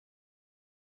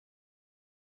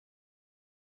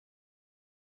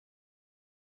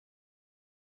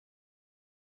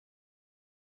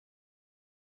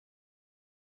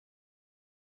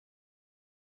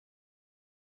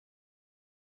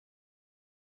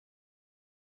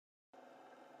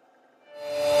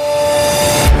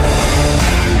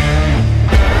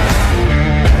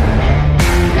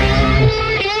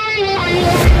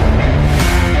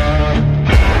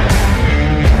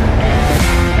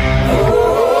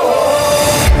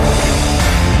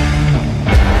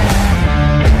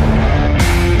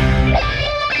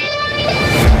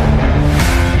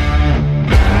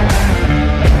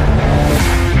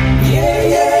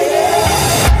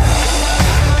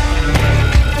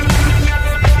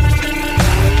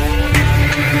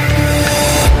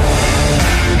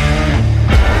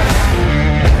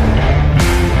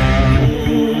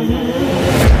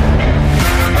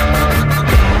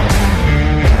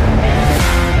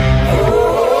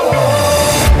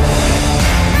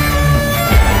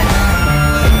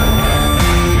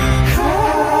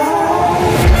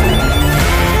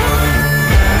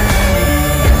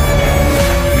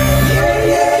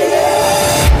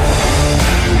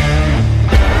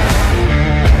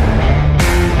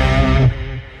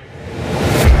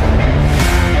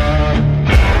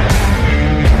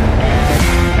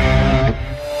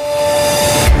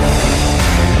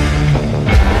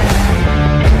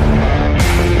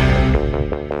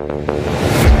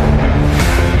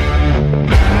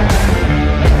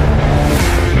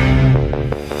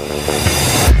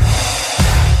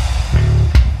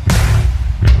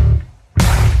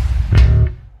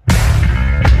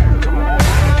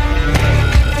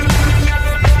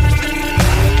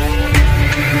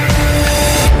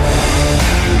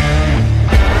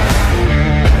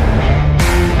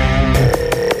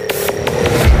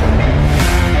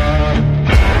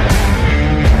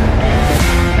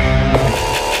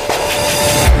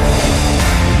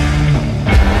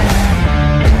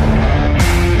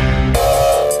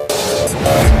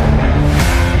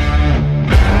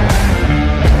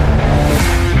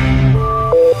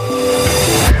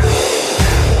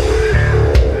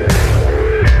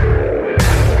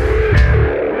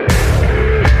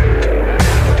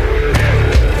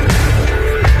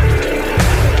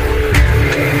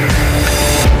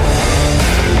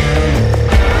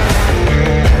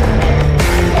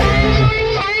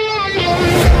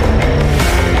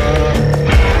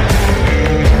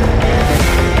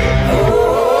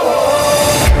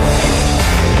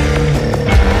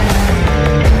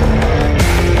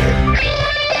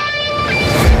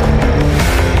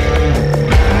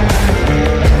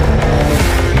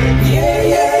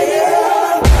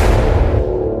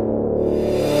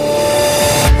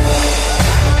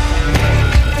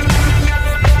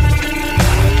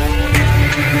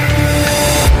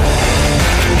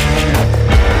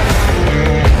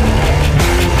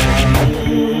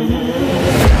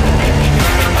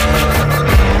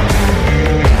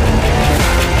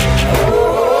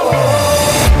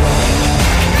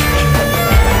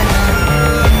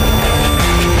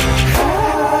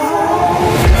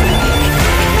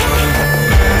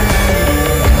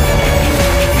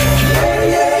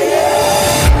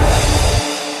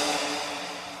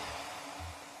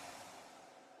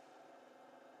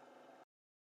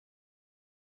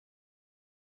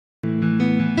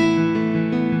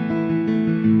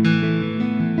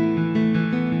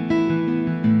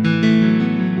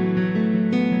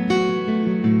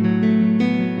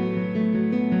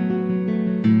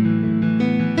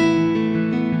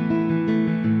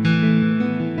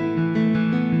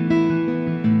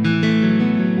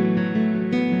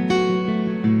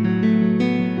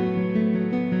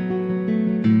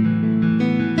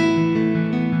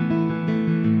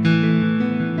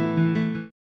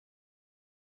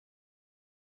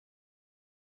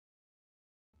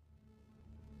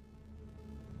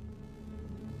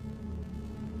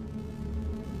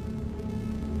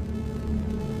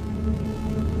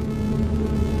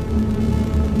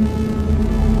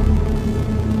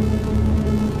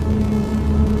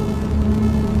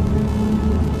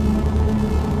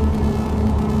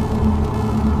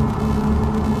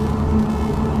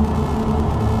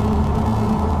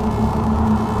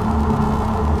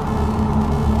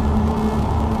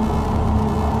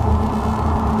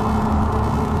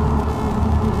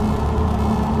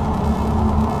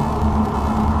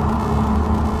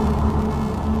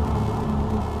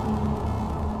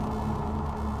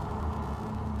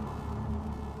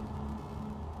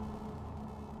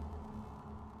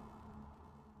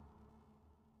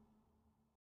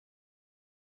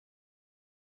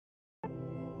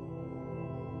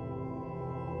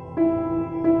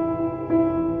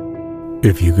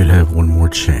If you could have one more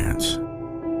chance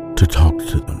to talk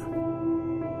to them,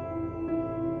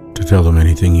 to tell them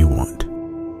anything you want,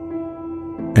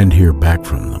 and hear back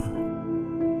from them,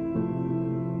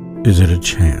 is it a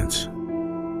chance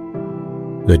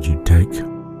that you'd take?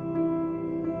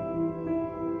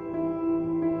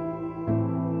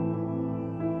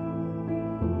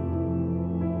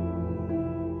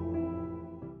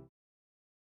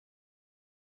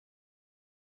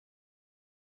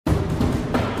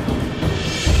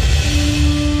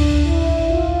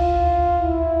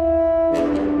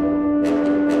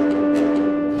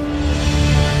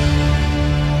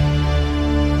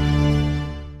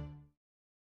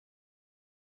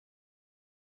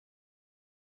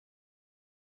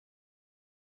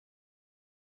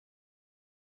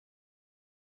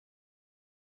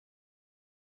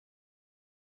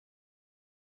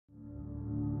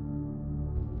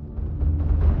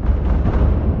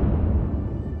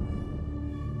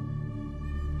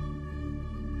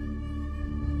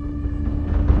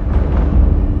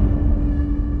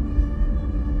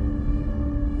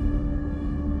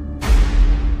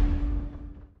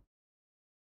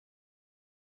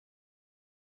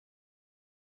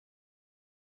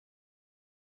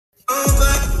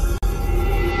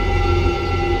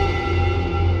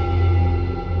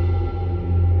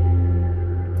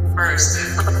 First,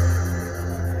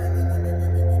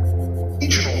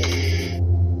 regional,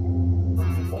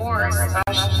 or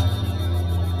special,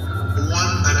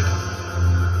 one that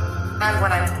and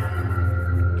what I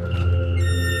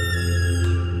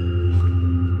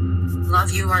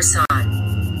love you, our son.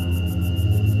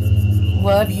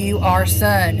 Love you, our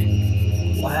son.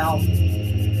 Wow.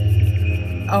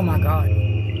 Oh my God.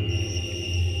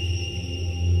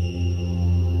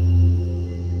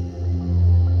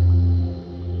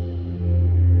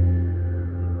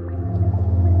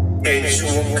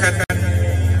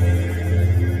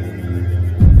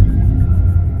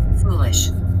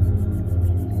 Foolish.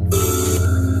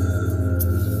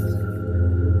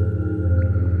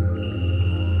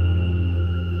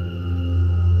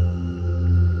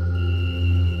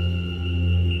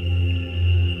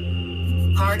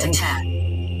 Heart attack.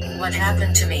 What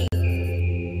happened to me?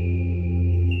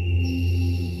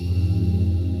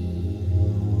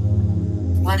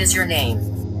 What is your name?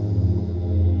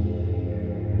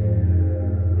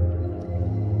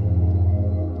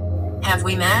 Have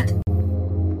we met?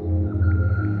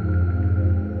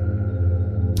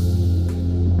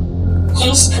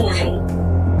 Host portal.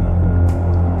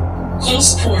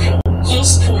 Host portal.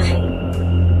 Host portal.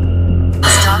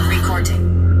 Stop recording.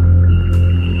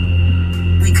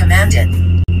 We command it.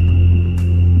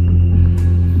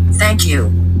 Thank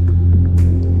you.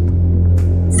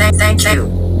 Thank you.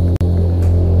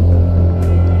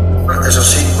 There's a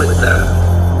secret there.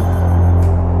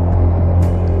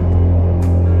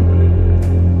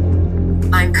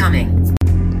 I'm coming.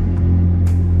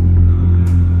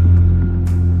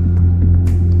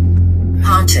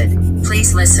 Haunted,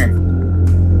 please listen.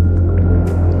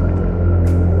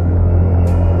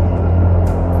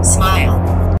 Smile.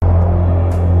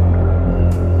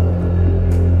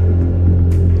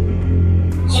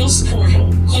 Host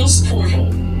portal. Host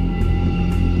portal.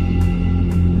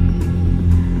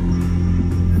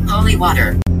 Holy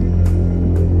water.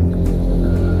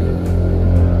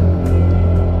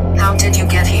 How did you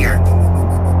get here?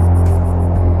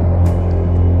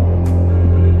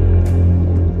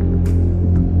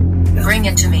 Bring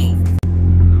it to me.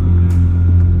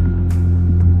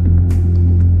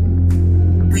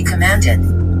 We command it.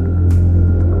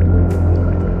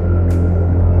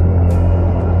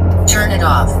 Turn it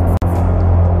off.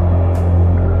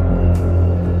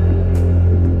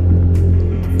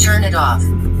 Turn it off.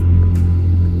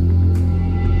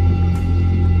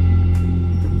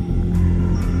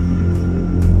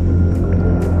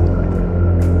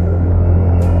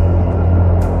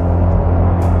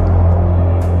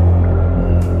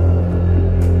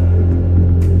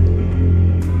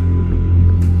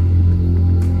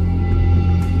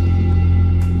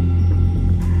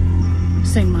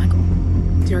 Saint Michael,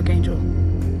 the Archangel,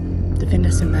 defend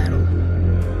us in battle.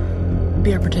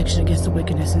 Be our protection against the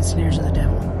wickedness and snares of the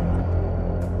devil.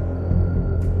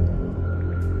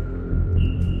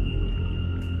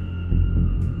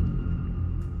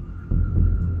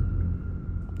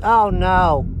 Oh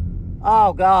no.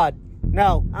 Oh God.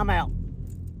 No, I'm out.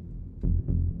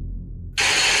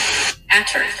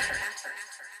 Enter.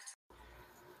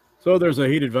 So there's a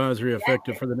heat advisory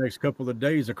effective for the next couple of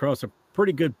days across a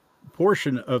pretty good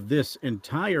portion of this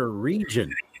entire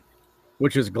region,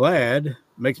 which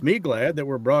makes me glad that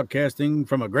we're broadcasting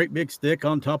from a great big stick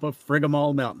on top of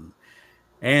Frigamal Mountain.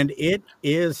 And it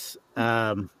is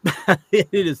it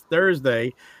is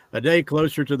Thursday, a day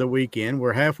closer to the weekend.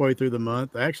 We're halfway through the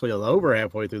month, actually over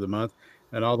halfway through the month,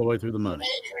 and all the way through the money.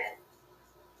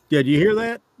 Did you hear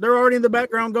that? They're already in the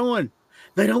background going.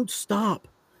 They don't stop.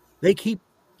 They keep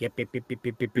yip, yip, yip, yip,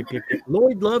 yip, yip, yip, yip, yip.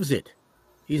 Lloyd loves it.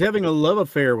 He's having a love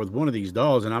affair with one of these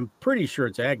dolls, and I'm pretty sure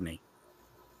it's Agni.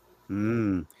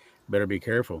 Better be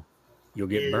careful. You'll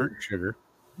get burnt, sugar.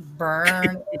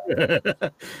 Burn.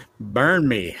 Burn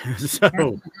me.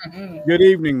 So, good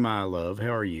evening, my love.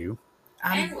 How are you?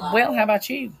 Well, how about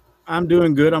you? I'm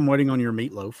doing good. I'm waiting on your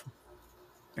meatloaf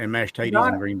and mashed potatoes got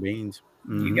and it. green beans.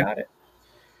 You got it.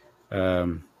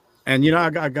 And, you know,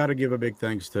 I got to give a big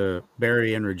thanks to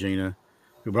Barry and Regina,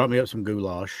 who brought me up some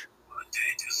goulash.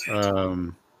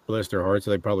 Bless their hearts.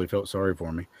 They probably felt sorry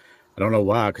for me. I don't know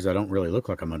why, because I don't really look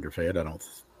like I'm underfed. I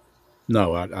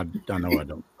know I don't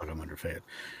look like I'm underfed.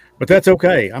 But that's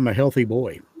okay. I'm a healthy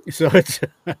boy. So it's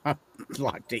I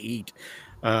like to eat.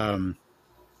 And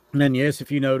then, yes,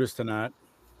 if you notice tonight,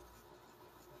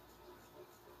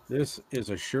 this is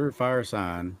a surefire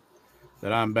sign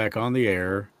that I'm back on the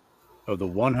air of the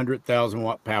 100,000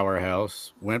 watt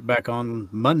powerhouse. Went back on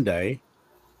Monday,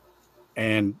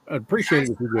 and I'd appreciate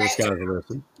it if you give us guys a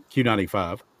listen.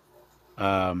 Q95.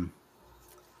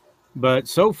 But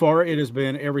so far, it has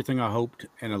been everything I hoped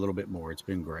and a little bit more. It's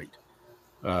been great.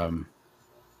 Doing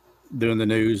the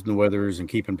news and the weathers and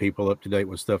keeping people up to date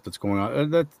with stuff that's going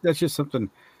on. That's just something,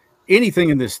 anything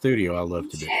in this studio I love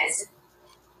to do.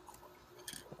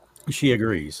 She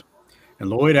agrees. And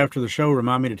Lloyd, after the show,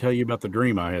 remind me to tell you about the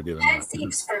dream I had the other night.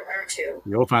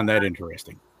 You'll find that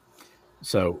interesting.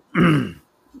 So, I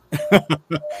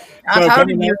told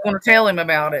him you were going to tell him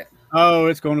about it. Oh,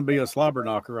 it's going to be a slobber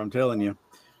knocker, I'm telling you.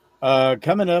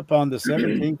 Coming up on the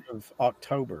 17th of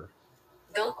October,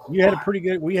 we had a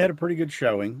pretty good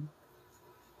showing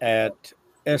at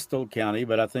Estill County,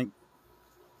 but I think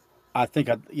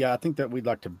that we'd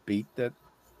like to beat that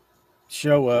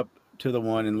show up to the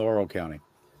one in Laurel County.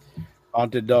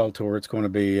 Haunted Doll Tour. It's going to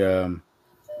be an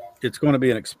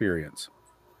experience,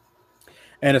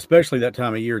 and especially that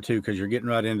time of year too, because you're getting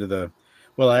right into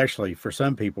actually, for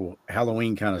some people,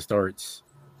 Halloween kind of starts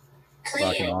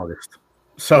like in August.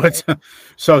 So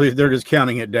they're just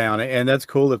counting it down, and that's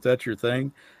cool if that's your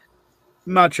thing.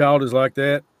 My child is like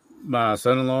that. My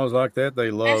son-in-law is like that.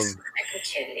 They love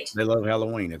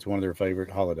Halloween. It's one of their favorite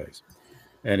holidays,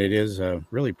 and it is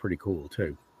really pretty cool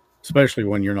too, especially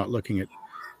when you're not looking at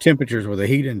temperatures with a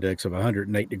heat index of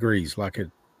 108 degrees like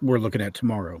we're looking at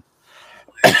tomorrow.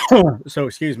 So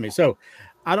excuse me. So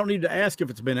I don't need to ask if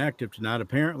it's been active tonight.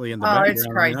 Apparently in the background. It's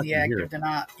crazy active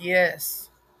tonight. Yes.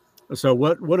 So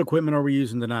what equipment are we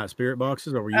using tonight? Spirit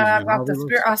boxes? Are we using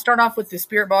I start off with the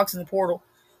spirit box and the portal,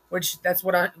 which that's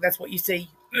what you see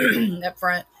up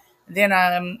front. And then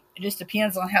it just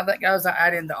depends on how that goes. I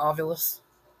add in the Ovilus.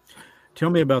 Tell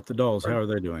me about the dolls. How are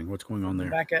they doing? What's going on there?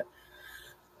 Back up.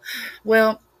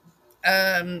 Well,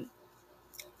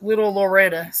 little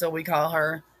Loretta, so we call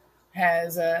her,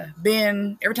 has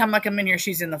been, every time I come in here,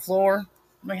 she's in the floor.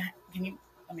 Never mind.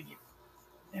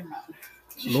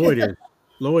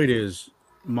 Lloyd is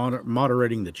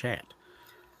moderating the chat.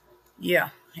 Yeah,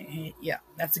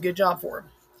 that's a good job for him.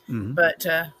 Mm-hmm. But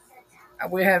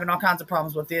we're having all kinds of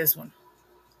problems with this one.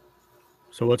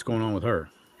 So what's going on with her?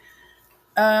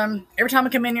 Every time I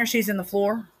come in here, she's in the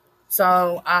floor.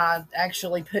 So I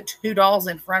actually put 2 dolls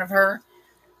in front of her.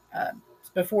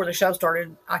 Before the show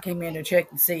started, I came in to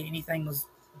check and see if anything was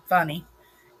funny.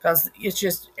 Because it's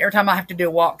just, every time I have to do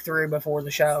a walkthrough before the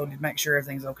show to make sure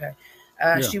everything's okay.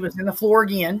 She was in the floor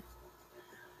again.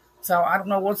 So I don't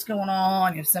know what's going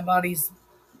on, if somebody's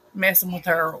messing with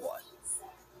her or what.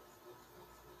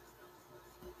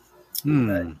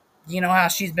 But you know how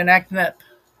she's been acting up.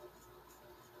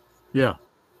 Yeah.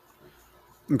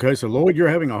 Okay, so Lloyd, you're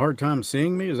having a hard time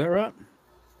seeing me, is that right?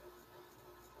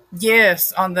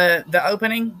 Yes, on the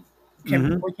opening,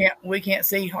 we can't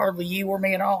see hardly you or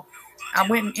me at all. I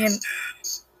went in.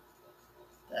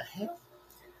 The hell?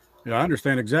 Yeah, I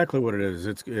understand exactly what it is.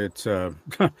 It's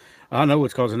I know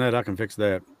what's causing that. I can fix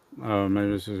that.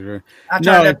 Maybe this is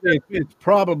it's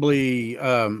probably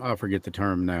I forget the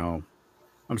term now.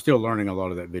 I'm still learning a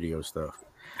lot of that video stuff.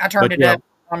 I turned it up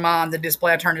on the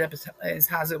display. I turned it up as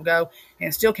high as it would go,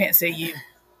 and still can't see you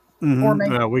or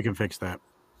me. We can fix that.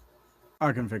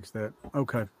 I can fix that.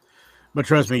 Okay, but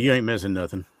trust me, you ain't missing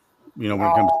nothing. You know, when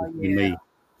it comes to me,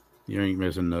 you ain't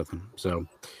missing nothing. So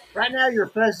right now you're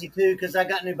fuzzy too, because I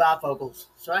got new bifocals,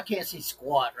 so I can't see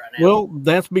squat right now. Well,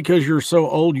 that's because you're so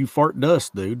old. You fart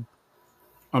dust, dude.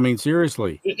 I mean,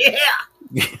 seriously.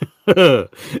 Yeah.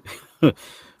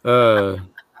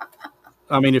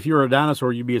 I mean, if you were a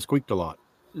dinosaur, you'd be a squeaked a lot.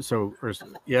 So,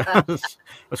 yeah,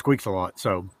 a squeaks a lot.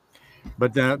 So,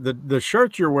 but the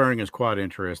shirt you're wearing is quite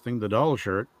interesting. The doll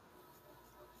shirt.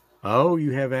 Oh,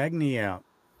 you have Agni out.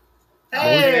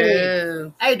 Hey,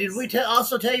 Oh. hey, did we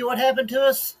also tell you what happened to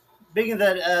us? Being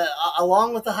that,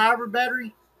 along with the hybrid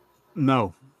battery,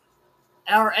 No.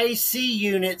 our AC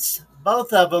units,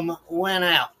 both of them went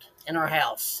out in our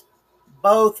house.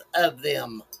 Both of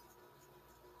them.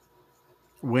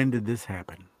 When did this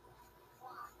happen?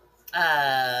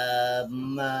 Right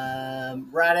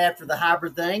after the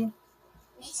hybrid thing.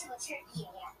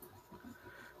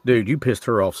 Dude, you pissed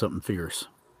her off something fierce.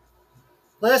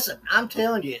 Listen, I'm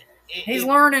telling you, He's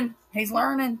learning. He's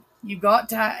learning. You have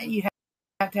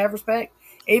to have respect,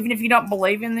 even if you don't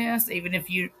believe in this. Even if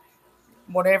you,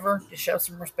 whatever, just show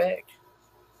some respect.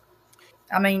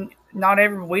 I mean,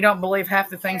 we don't believe half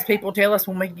the things people tell us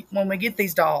when we get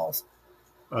these dolls.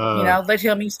 They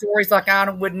tell me stories like I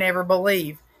would never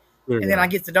believe, and then I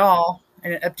get the doll,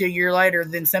 and up to a year later,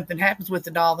 then something happens with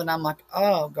the doll, then I'm like,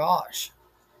 oh gosh.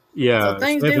 Yeah, So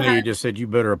things Stephanie do happen. just said you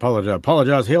better apologize.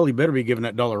 Apologize, hell, you better be giving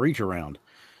that doll a reach around.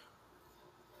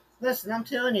 Listen, I'm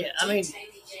telling you. I mean,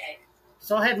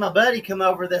 so I had my buddy come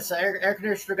over, this air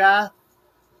conditioner guy.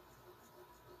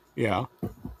 Yeah.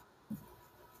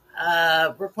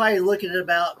 We're probably looking at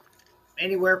about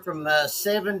anywhere from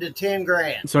 $7 to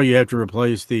 $10,000. So you have to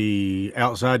replace the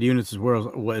outside units as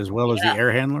well as the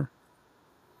air handler.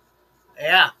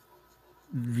 Yeah,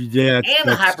 Yeah, and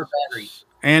the hybrid battery.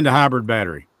 And the hybrid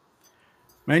battery.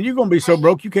 Man, you're gonna be so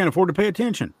broke you can't afford to pay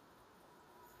attention.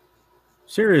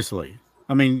 Seriously,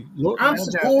 I mean, look, I'm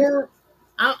Sephora.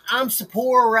 I'm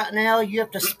Sephora right now. You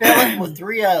have to spell it with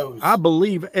 3 O's. I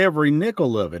believe every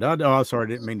nickel of it. Sorry, I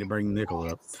didn't mean to bring nickel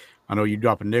up. I know you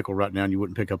drop a nickel right now and you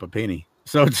wouldn't pick up a penny.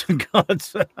 So it's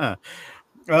God's.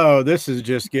 Oh, this is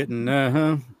just getting.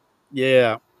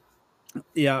 Yeah.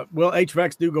 Well,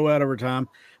 HVACs do go out over time.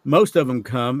 Most of them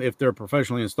come if they're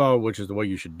professionally installed, which is the way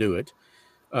you should do it.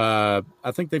 I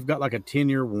think they've got like a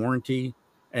 10-year warranty,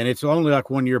 and it's only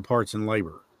like 1 year parts and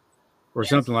labor, or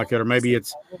something like that, or maybe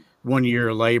it's 1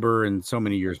 year labor and so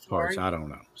many years parts. I don't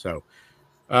know. So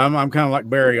I'm kind of like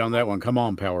Barry on that one. Come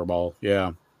on, Powerball.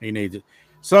 Yeah, he needs it.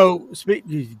 So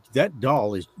that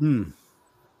doll is.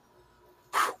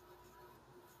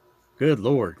 Good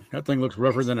Lord, that thing looks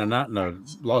rougher than a night in a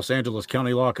Los Angeles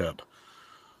County lockup.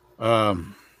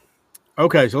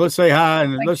 Okay, so let's say hi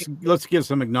and let's give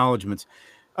some acknowledgments.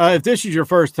 If this is your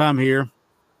first time here,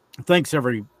 thanks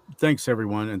everyone,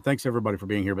 and thanks everybody for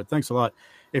being here. But thanks a lot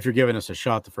if you're giving us a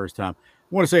shot the first time. I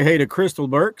want to say hey to Crystal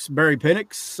Burks, Barry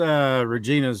Penix,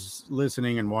 Regina's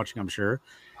listening and watching, I'm sure.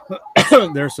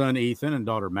 Their son Ethan and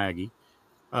daughter Maggie.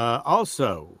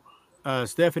 Also,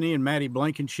 Stephanie and Maddie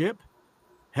Blankenship,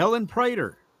 Helen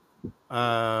Prater,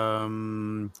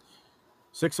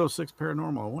 606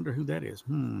 Paranormal. I wonder who that is.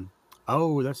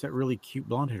 Oh, that's that really cute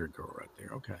blonde-haired girl right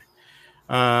there. Okay.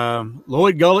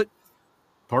 Lloyd Gullett,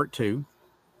 part 2.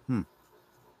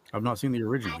 I've not seen the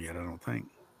original yet, I don't think.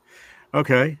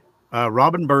 Okay.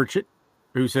 Robin Burchett,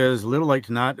 who says, little late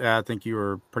tonight. I think you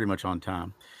were pretty much on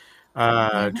time.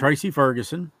 Tracy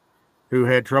Ferguson, who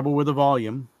had trouble with the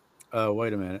volume.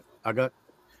 Wait a minute. I got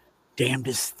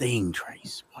damnedest thing,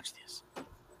 Trace. Watch this.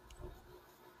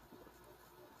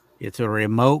 It's a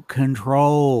remote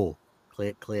control.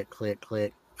 Click, click, click,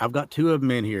 click. I've got 2 of them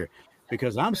in here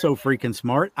because I'm so freaking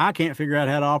smart. I can't figure out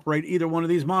how to operate either one of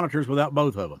these monitors without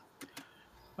both of them.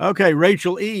 Okay,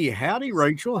 Rachel E. Howdy,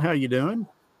 Rachel. How you doing?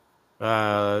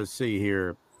 Let's see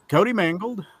here. Cody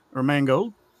Mangold.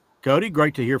 Cody,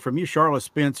 great to hear from you. Charlotte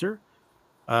Spencer.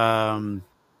 I'm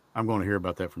going to hear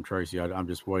about that from Tracy. I'm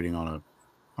just waiting on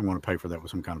I'm going to pay for that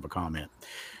with some kind of a comment.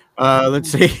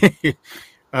 Let's see.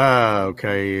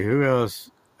 Okay, who else?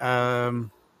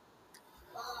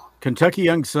 Kentucky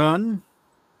Young Son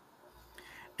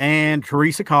and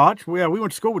Teresa Koch. Yeah, we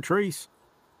went to school with Therese.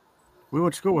 We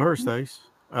went to school with her, Stace.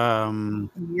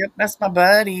 Yep, that's my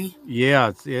buddy.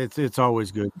 Yeah, it's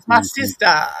always good. It's my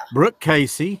sister. Brooke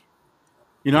Casey.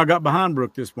 You know, I got behind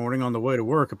Brooke this morning on the way to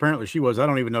work. Apparently she was. I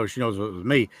don't even know if she knows it was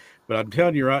me. But I'm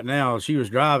telling you right now, she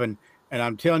was driving, and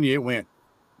I'm telling you it went,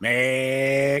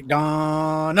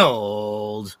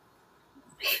 McDonald's.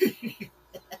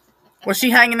 Was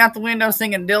she hanging out the window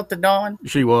singing Delta Dawn?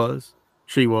 She was.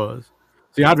 See, I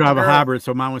drive a hybrid,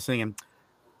 so mine was singing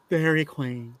Dairy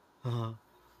Queen.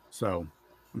 So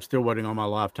I'm still waiting on my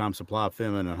lifetime supply of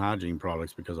feminine hygiene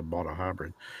products because I bought a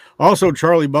hybrid. Also,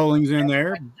 Charlie Bowling's in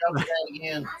there.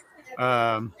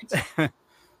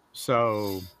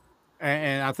 So,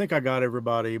 and I think I got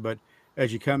everybody, but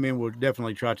as you come in, we'll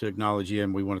definitely try to acknowledge you,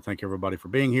 and we want to thank everybody for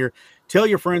being here. Tell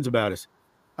your friends about us.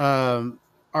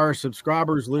 Our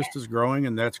subscribers list is growing,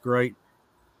 and that's great.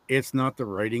 It's not the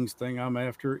ratings thing I'm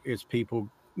after. It's people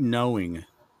knowing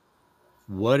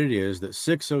what it is that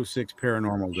 606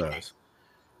 Paranormal does.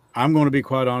 I'm going to be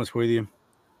quite honest with you.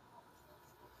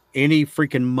 Any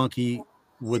freaking monkey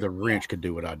with a wrench could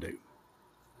do what I do,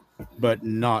 but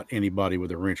not anybody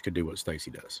with a wrench could do what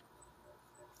Stacy does.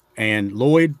 And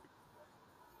Lloyd,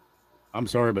 I'm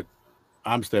sorry, but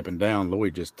I'm stepping down.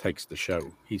 Lloyd just takes the show.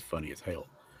 He's funny as hell.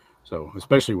 So,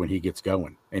 especially when he gets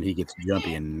going and he gets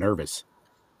jumpy and nervous,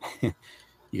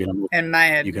 And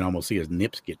mad. you can almost see his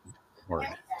nips get hard.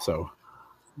 So,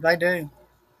 They do.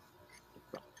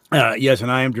 yes,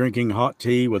 and I am drinking hot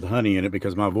tea with honey in it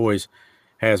because my voice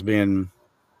has been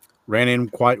ran in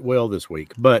quite well this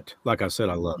week. But like I said,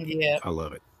 I love it. Yeah. I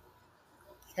love it.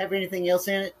 Have anything else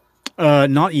in it?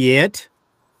 Not yet.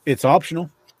 It's optional.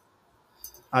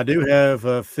 I do have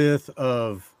a fifth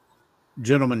of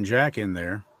Gentleman Jack in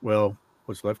there. Well,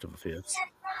 what's left of a fifth.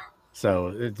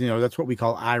 So, that's what we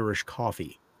call Irish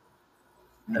coffee.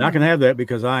 And I can have that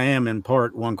because I am in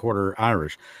part 1/4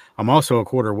 Irish. I'm also a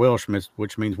quarter Welsh,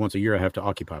 which means once a year I have to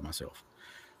occupy myself.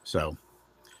 So,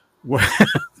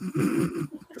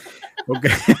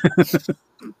 okay.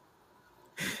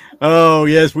 Oh,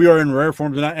 yes, we are in rare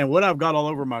form tonight. And what I've got all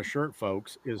over my shirt,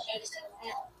 folks, is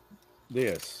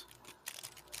this.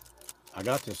 I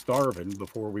got to starving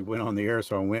before we went on the air,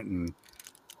 so I went and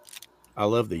I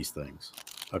love these things.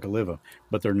 I could live them,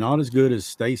 but they're not as good as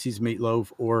Stacy's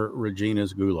meatloaf or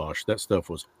Regina's goulash. That stuff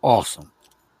was awesome.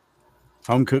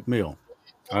 Home cooked meal.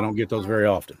 I don't get those very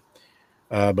often,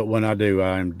 but when I do,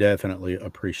 I am definitely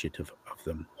appreciative of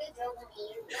them.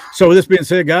 So with this being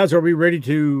said, guys, are we ready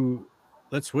to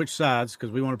let's switch sides because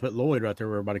we want to put Lloyd right there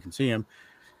where everybody can see him,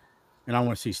 and I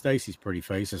want to see Stacy's pretty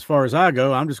face. As far as I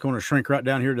go, I'm just going to shrink right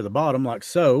down here to the bottom like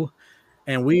so,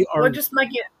 and we are. We'll just make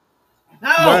it.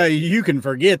 No. Well, you can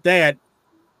forget that.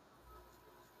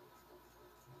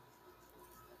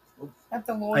 That's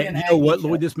the Lloyd and You know what, Aggie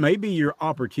Lloyd? show. This may be your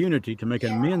opportunity to make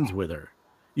amends with her.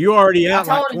 You already out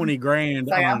I like told 20 grand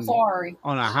Say, I'm on, sorry.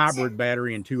 on a hybrid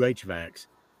battery and 2 HVACs.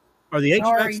 Are the HVACs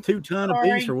Sorry. 2 ton Sorry.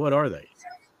 apiece, or what are they?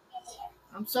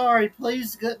 I'm sorry.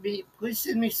 Please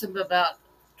send me some about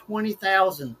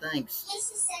 20,000. Thanks.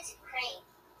 This is such a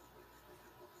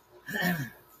prank.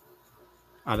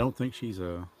 I don't think she's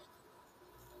a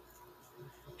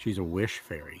wish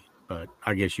fairy, but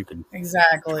I guess you can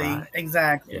Exactly. Try.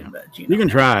 Exactly. Yeah. But you can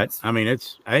try it. I mean,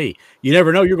 you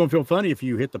never know. You're going to feel funny if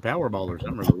you hit the Powerball or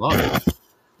something or the lottery.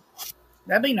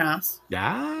 That'd be nice.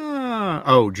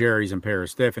 Jerry's in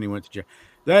Paris. Stephanie went to Jerry.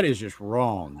 That is just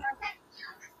wrong.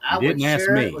 I You would didn't ask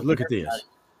share me. it with Look at this. everybody.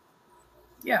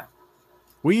 Yeah.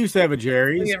 We used to have a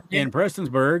Jerry's We ever did. in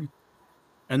Prestonsburg,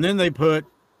 and then they put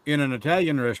in an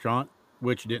Italian restaurant,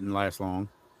 which didn't last long.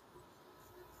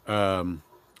 Ooh,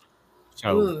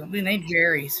 we need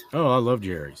Jerry's. I love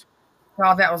Jerry's.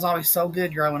 Oh, that was always so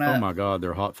good growing up. Oh my God,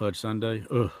 their hot fudge sundae.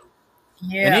 Ugh.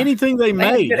 Yeah. And anything they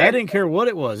made, did I it. didn't care what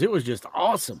it was. It was just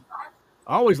awesome.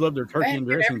 I always loved their turkey They and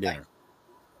did dressing everything. dinner.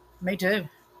 Me too.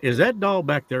 Is that doll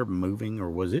back there moving, or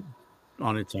was it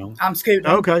on its own? I'm scooting.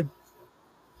 them. Okay.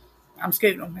 I'm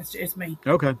scooting them. It's me.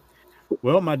 Okay.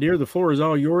 Well, my dear, the floor is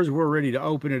all yours. We're ready to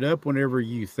open it up whenever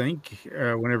you think,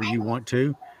 whenever you want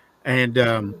to. And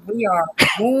We are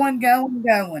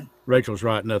going. Rachel's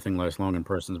right. Nothing lasts long in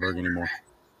Prestonsburg anymore.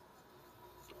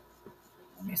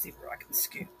 Let me see where I can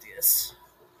scoot this.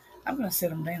 I'm going to sit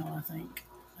them down, I think.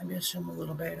 Maybe I'll show them a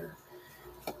little better.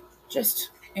 Just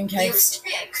in case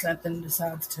something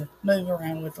decides to move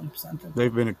around with them. Something.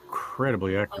 They've been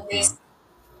incredibly active tonight.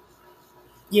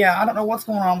 Yeah, I don't know what's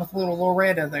going on with little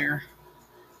Loretta there.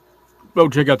 Oh,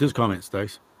 check out this comment,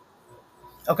 Stace.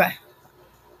 Okay.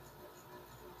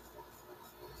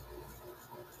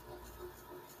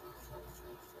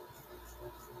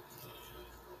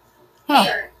 Huh.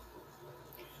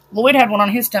 Lloyd had one on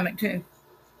his stomach too.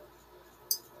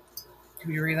 Did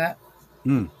you read that? I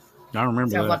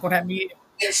remember Sounds that. like what happened to you.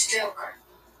 You're Stoker.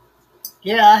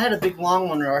 Yeah, I had a big long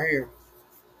one right here.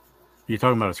 You're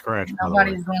talking about a scratch, by the way.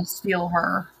 Nobody's going to steal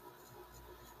her.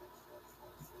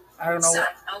 I don't know. Son,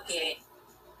 I'll get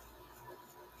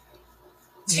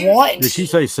it. What? Did she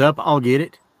say sup? I'll get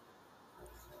it.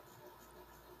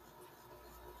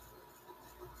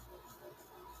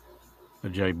 A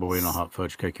J boy and a hot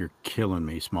fudge cake. You're killing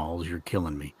me, Smalls. You're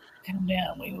killing me. Come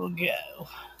down, we will go.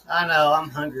 I know. I'm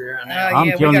hungry right now. I'm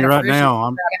we telling got you a right friction now,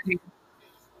 about it.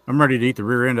 I'm ready to eat the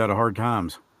rear end out of Hard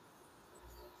Times.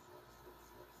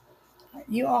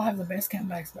 You all have the best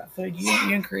comebacks about food. You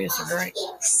and Chris are great.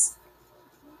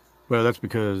 Well, that's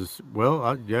because,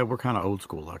 we're kind of old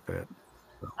school like that.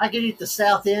 I could eat the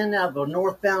south end out of a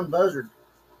northbound buzzard.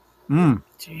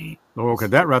 Gee. Oh, okay,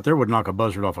 that right there would knock a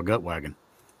buzzard off a gut wagon.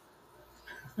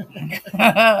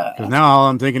 Because now all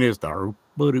I'm thinking is doop,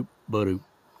 doop, doop,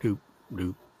 doop,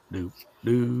 doop, doop,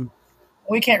 doop.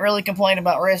 We can't really complain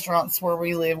about restaurants where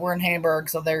we live. We're in Hamburg,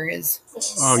 so there is.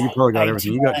 Oh, you probably got Hey,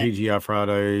 everything. You got TGI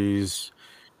Fridays.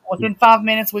 Within 5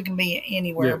 minutes, we can be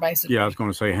anywhere, basically. Yeah, I was going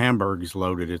to say Hamburg is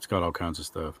loaded. It's got all kinds of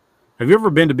stuff. Have you ever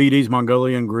been to BD's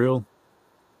Mongolian Grill?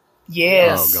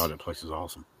 Yes. Oh, God, that place is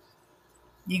awesome.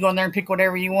 You go in there and pick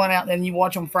whatever you want out, then you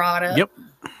watch them fried up. Yep.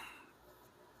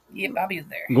 Yep, I'll be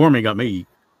there. Gourmet got me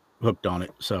hooked on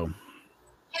it, so.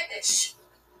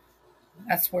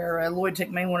 That's where Lloyd took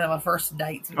me one of my first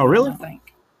dates. Oh, really? I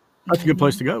think. That's a good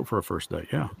place to go for a first date,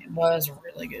 yeah. It was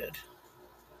really good.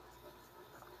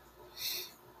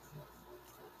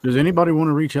 Does anybody want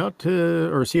to reach out to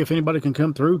or see if anybody can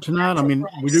come through tonight? I mean,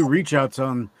 we do reach outs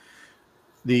on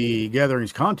the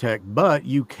Gatherings contact, but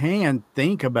you can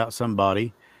think about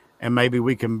somebody and maybe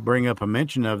we can bring up a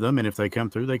mention of them. And if they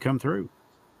come through, they come through.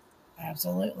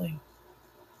 Absolutely.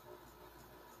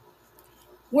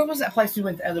 Where was that place we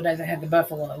went the other day that had the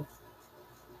buffalo?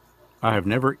 I have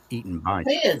never eaten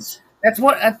bison. Kids. That's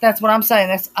what I'm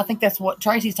saying. I think that's what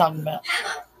Tracy's talking about.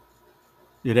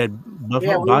 It had Yeah,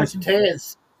 buffalo we went to bison.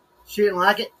 Ted's. She didn't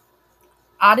like it.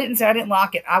 I didn't say I didn't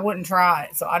like it. I wouldn't try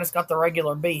it, so I just got the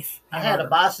regular beef. I had a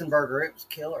bison burger. It was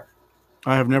killer.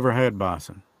 I have never had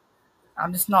bison.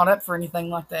 I'm just not up for anything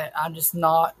like that. I'm just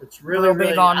not. It's really big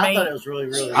really, on I me. thought it was really,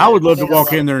 really I would love to good.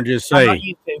 walk in there and just I'm not say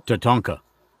used to. Tatanka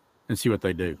and see what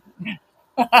they do.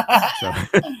 So,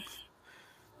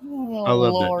 Oh, I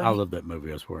love Lord. that. I love that movie.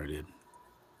 That's where I did.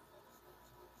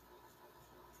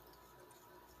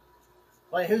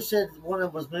 Wait, who said one of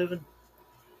them was moving?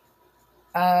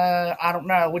 I don't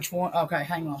know which one. Okay,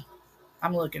 hang on.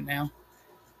 I'm looking now.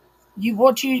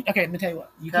 Okay, let me tell you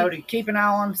what. You Cody. keep an eye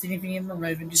on them, see if any of them are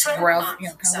moving. Just browse, kind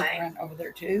of look around over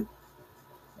there too.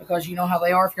 Because you know how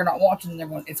they are. If you're not watching,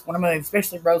 it's going to move,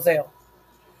 especially Roselle.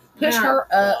 Push Yeah.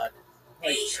 her up.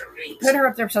 Put her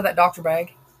up there beside that doctor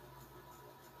bag.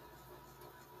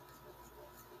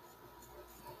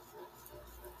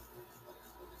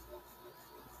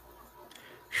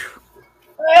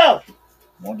 Oh!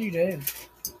 What do you do?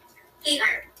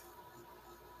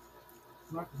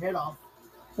 Knock your head off.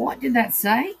 What did that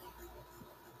say?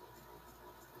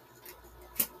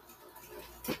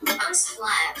 I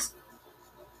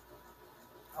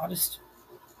just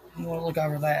want to look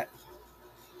over that.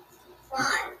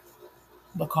 Why?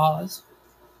 Because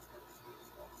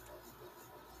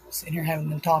sitting here having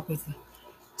them talk with the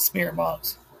spirit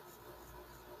box.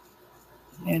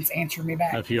 And it's answering me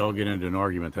back. If you all get into an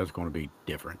argument, that's going to be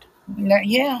different. No,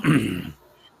 yeah.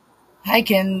 Hey,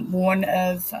 can one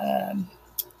of the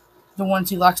ones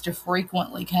who likes to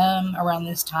frequently come around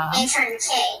this time,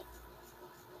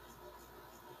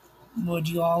 would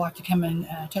you all like to come and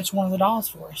touch one of the dolls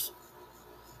for us?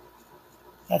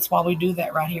 That's why we do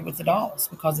that right here with the dolls,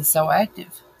 because it's so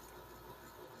active.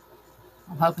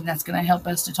 I'm hoping that's going to help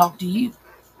us to talk to you.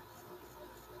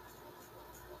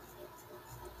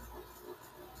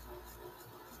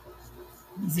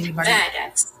 Is anybody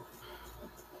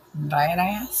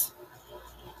badass?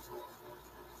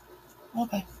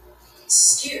 Okay.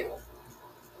 Stew.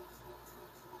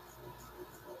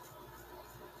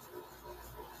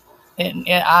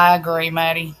 I agree,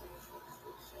 Maddie.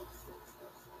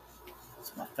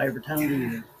 It's my favorite time of the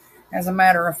year. As a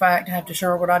matter of fact, I have to show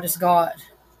her what I just got.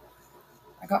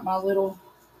 I got my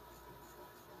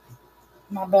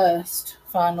bust,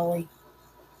 finally.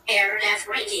 AirNet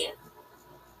Radio.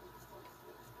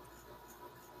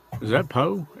 Is that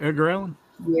Poe, Edgar Allan?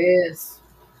 Yes.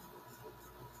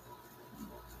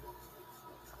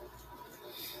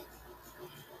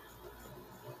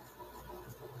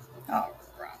 All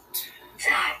right.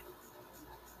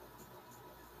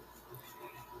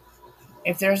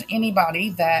 If there's anybody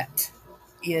that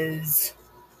is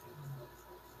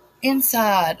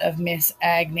inside of Miss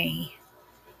Agnes,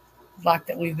 like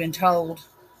that we've been told,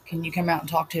 can you come out and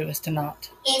talk to us tonight?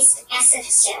 It's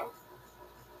SF show.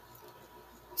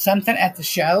 Something at the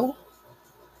show?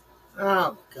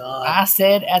 Oh, God. I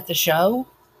said at the show?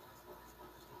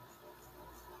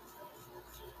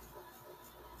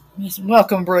 Yes,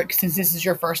 welcome, Brooke, since this is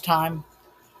your first time.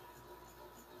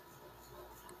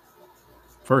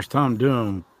 First time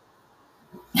doing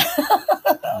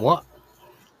what?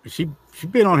 She's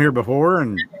been on here before,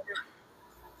 and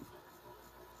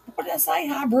What did I say?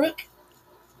 Hi, Brooke.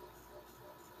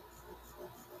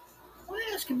 Why are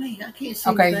you asking me? I can't see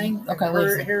Okay, anything. okay, or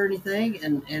listen. hear anything.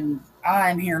 And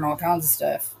I'm hearing all kinds of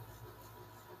stuff.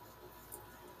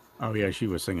 oh yeah, she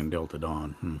was singing Delta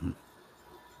Dawn.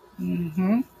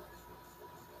 Mm-hmm.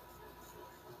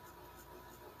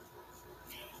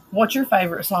 What's your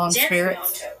favorite song, Death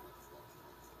Spirits?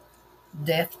 Note.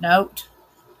 Death Note.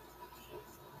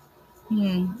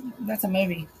 That's a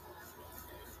movie.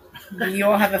 Do you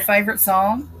all have a favorite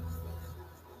song?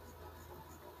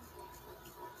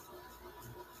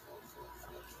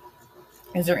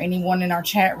 Is there anyone in our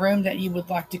chat room that you would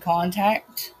like to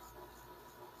contact?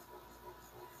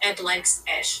 Ed likes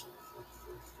Ash.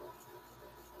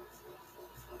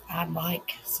 I'd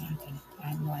like something.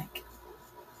 I'd like.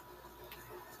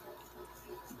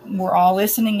 We're all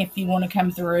listening. If you want to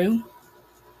come through,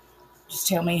 just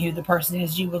tell me who the person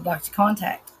is you would like to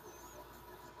contact.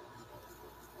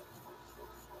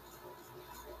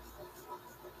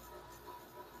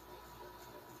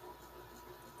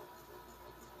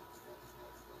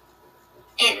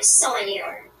 And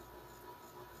Solitaire.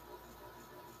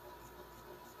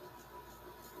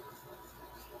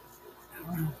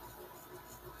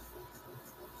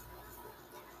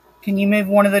 Can you move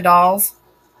one of the dolls?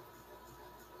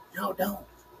 No, don't.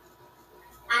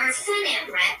 Our fun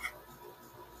and rep.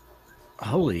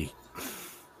 Holy.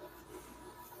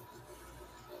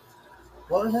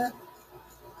 What was that?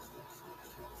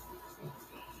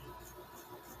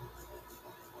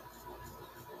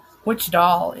 Which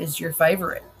doll is your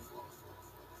favorite?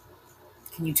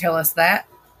 Can you tell us that?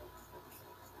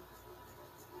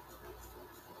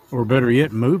 Or better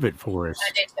yet, move it for us.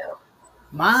 I did too.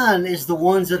 Mine is the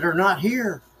ones that are not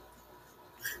here.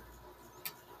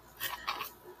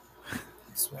 I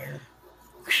swear.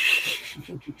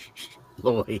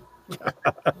 Lloyd.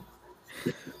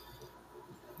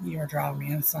 You're driving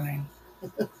me insane.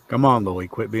 Come on, Lloyd.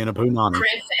 Quit being a punani.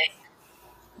 Red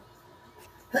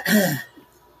Fang.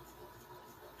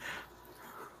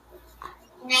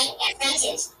 Night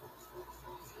advantage.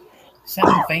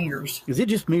 7 fingers. Is it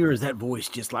just me or is that voice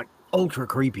just like ultra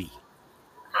creepy?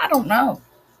 I don't know.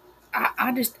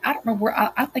 I don't know where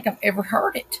I think I've ever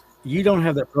heard it. You don't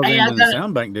have that program I in the got it.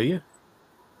 sound bank, do you?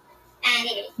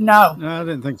 No. No, I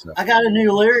didn't think so. I got a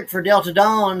new lyric for Delta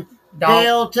Dawn. Doll.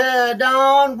 Delta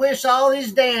Dawn, wish all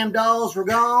these damn dolls were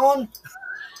gone.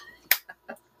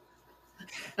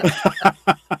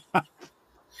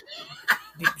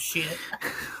 Deep shit.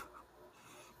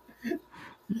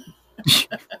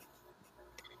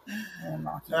 I'll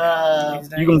knock you out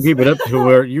these You're gonna days. keep it up to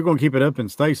where you're gonna keep it up,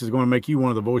 and Stace is gonna make you one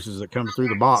of the voices that comes through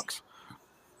the box.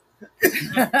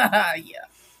 Yeah.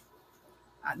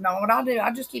 No, what I'll do,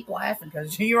 I just keep laughing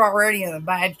because you're already in a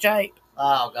bad shape.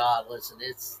 Oh, God, listen,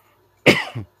 it's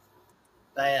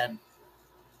bad.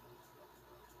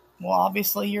 Well,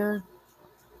 obviously you're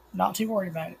not too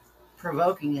worried about it.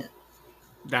 Provoking it.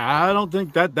 I don't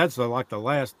think that's like the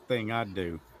last thing I'd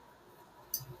do.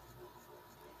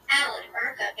 Alan,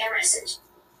 Urka, a message.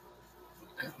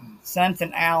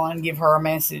 Something, Alan, give her a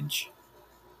message.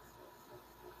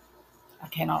 I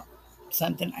cannot.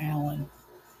 Something, Alan,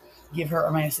 give her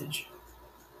a message.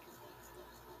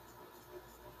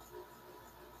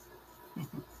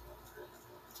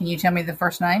 Can you tell me the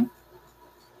first name?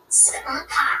 Sybil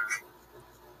Park.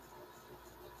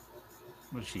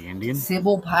 Was she Indian?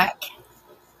 Sybil Pack.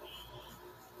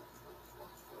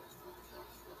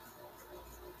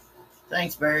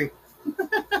 Thanks, Barry.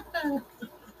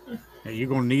 Hey, you're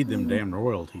gonna need them damn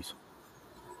royalties.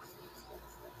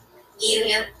 You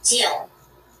know, deal.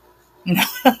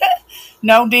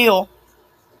 No deal.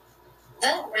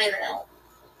 Don't really know.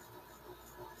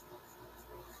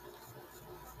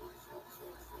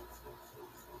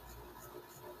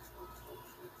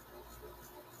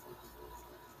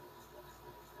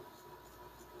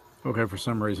 Okay, for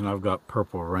some reason I've got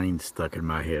Purple Rain stuck in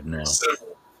my head now.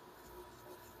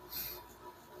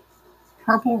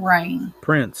 Purple Rain.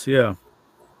 Prince, yeah.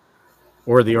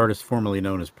 Or the artist formerly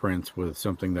known as Prince with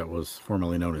something that was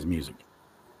formerly known as music.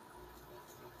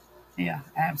 Yeah,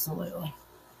 absolutely.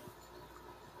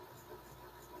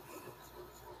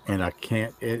 And I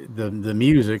can't, the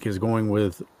music is going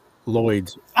with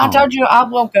Lloyd's. I own. told you I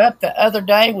woke up the other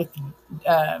day with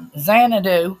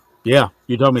Xanadu. Yeah,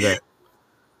 you told me that.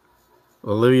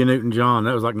 Olivia Newton-John,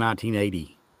 that was like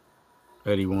 1980,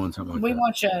 81, something like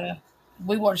that.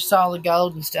 We watch Solid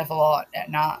Gold and stuff a lot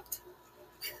at night.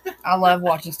 I love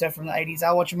watching stuff from the 80s.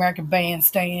 I watch American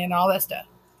Bandstand, all that stuff.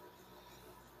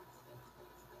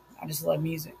 I just love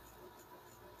music.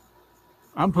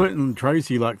 I'm putting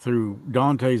Tracy like through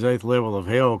Dante's 8th level of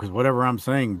hell because whatever I'm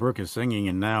saying, Brooke is singing,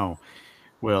 and now,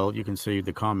 well, you can see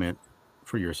the comment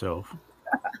for yourself.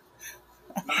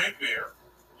 Nightmare.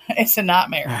 It's a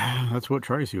nightmare. That's what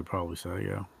Tracy would probably say,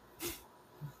 yeah.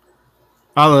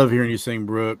 I love hearing you sing,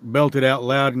 Brooke. Belt it out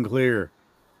loud and clear.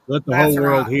 Let the That's whole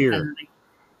world right, hear. honey.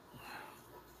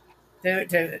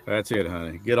 Do it. That's it,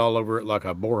 honey. Get all over it like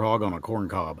a boar hog on a corn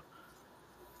cob.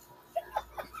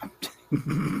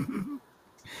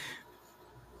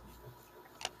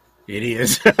 It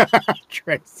is.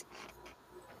 Tracy.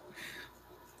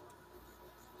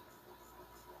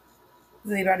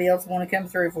 Does anybody else want to come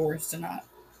through for us tonight?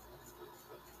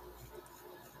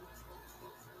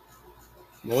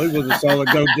 Lloyd was a solid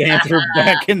go dancer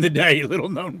back in the day. Little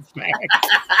known fact.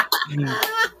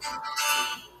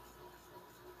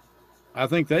 I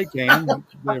think they can.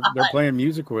 They're playing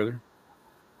music with her.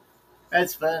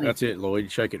 That's funny. That's it,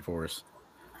 Lloyd. Shake it for us.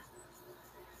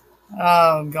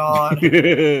 Oh, God.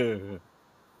 Hey,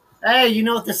 you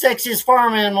know what the sexiest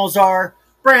farm animals are?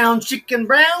 Brown chicken,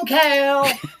 brown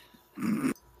cow.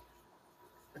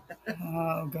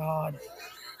 Oh, God.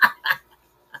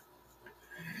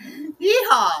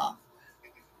 Yeehaw.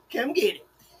 Come get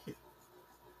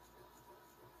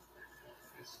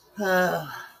it.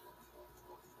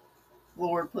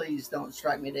 Lord, please don't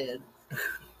strike me dead.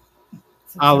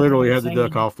 I literally had to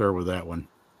duck off there with that one.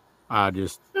 I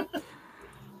just,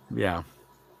 yeah.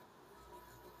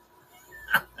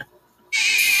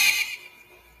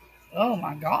 Oh,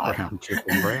 my God. Brown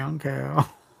chicken, brown cow.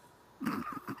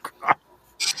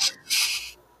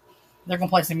 They're going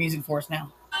to play some music for us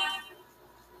now.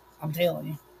 I'm telling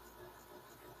you.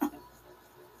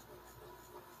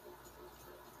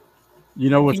 You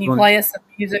know what's Can you going play us some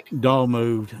music? Doll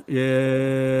moved.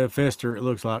 Yeah, Fester, it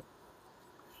looks like.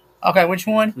 Okay, which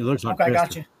one? It looks like okay, Fester.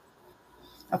 got you.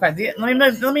 Okay,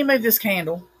 let me move this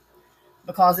candle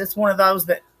because it's one of those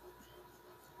that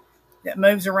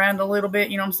moves around a little bit.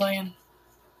 You know what I'm saying?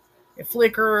 It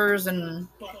flickers and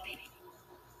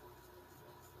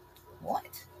what?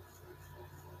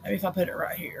 Maybe if I put it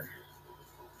right here,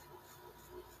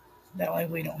 that way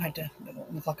we don't have to. It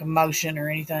won't look like a motion or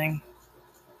anything.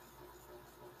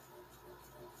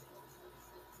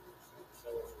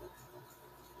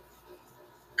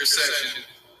 Perception.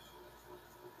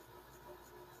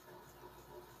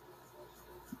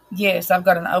 Yes, I've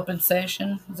got an open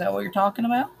session. Is that what you're talking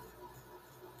about?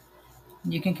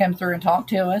 You can come through and talk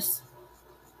to us.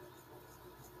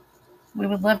 We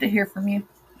would love to hear from you.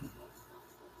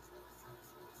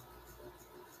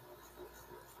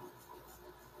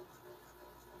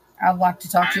 I'd like to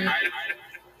talk to you.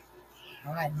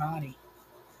 All right, Marty.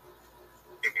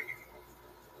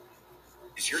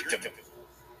 It's your turn.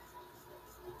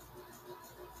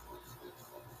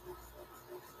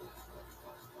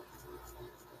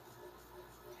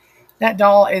 That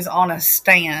doll is on a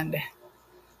stand,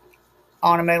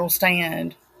 on a metal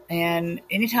stand, and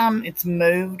anytime it's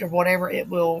moved or whatever, it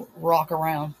will rock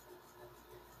around.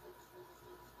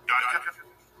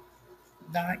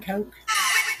 Diet Coke.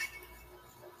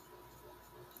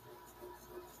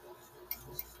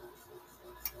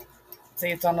 See,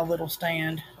 it's on a little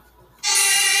stand.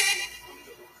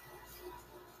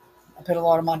 I put a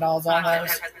lot of my dolls on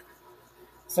those.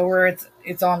 So where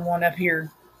it's on one up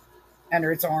here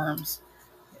under its arms.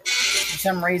 For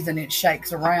some reason it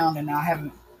shakes around and I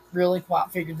haven't really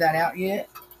quite figured that out yet.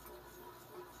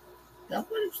 Don't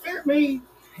let him stare at me.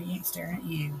 He ain't staring at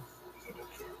you.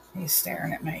 He's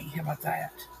staring at me. How about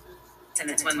that? And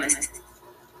it's 1 minute.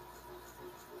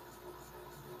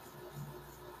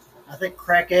 I think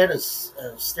Crackhead is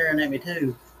staring at me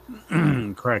too.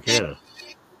 Crackhead.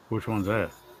 Which one's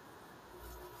that?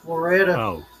 Loretta.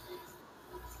 Oh.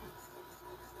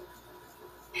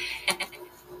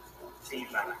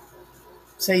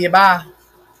 See you, bye.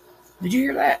 Did you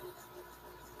hear that?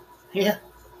 Yeah.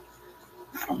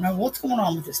 I don't know what's going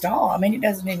on with this doll. I mean, it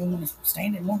doesn't even want to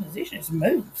stand in one position. It just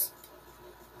moves.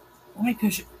 Let me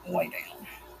push it way down.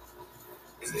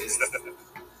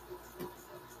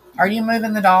 Are you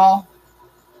moving the doll?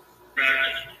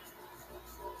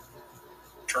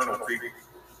 Turtle Creek.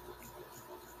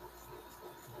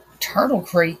 Turtle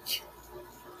Creek.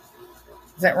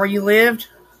 Is that where you lived?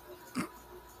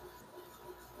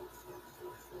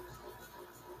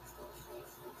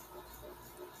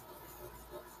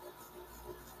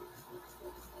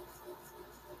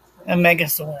 A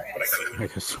Megasaurus.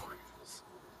 Megasaurus.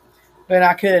 But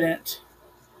I couldn't.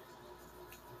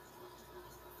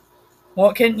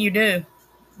 What couldn't you do?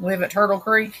 Live at Turtle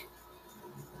Creek?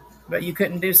 But you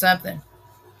couldn't do something.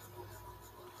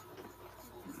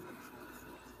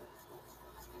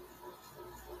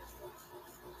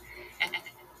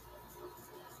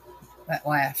 That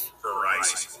laugh.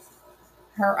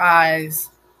 Her eyes.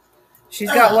 She's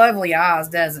got lovely eyes,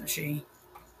 doesn't she?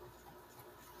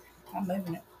 I'm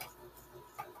moving it.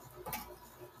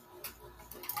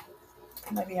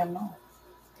 Maybe I'm not.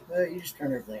 Well, you just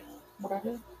turn everything on. What I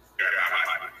do?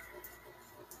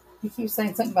 You keep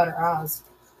saying something about her eyes.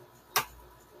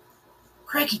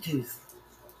 Cracky tooth.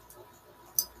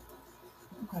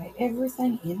 Okay,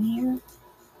 everything in here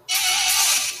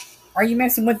Are you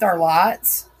messing with our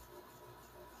lights?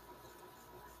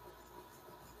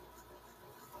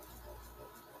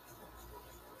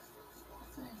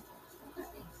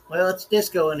 Well, it's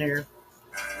disco in here.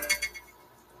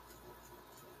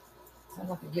 Sounds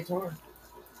like a guitar.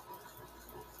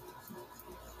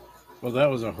 Well, that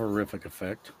was a horrific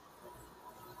effect.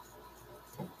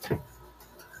 All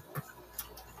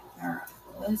right,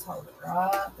 let's hold it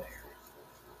right there.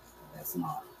 That's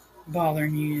not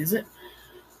bothering you, is it?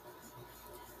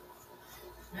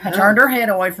 I turned her head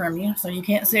away from you so you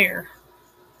can't see her.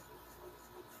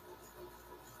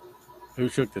 Who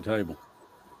shook the table?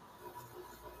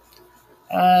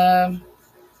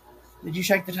 Did you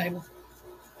shake the table?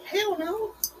 Hell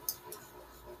no.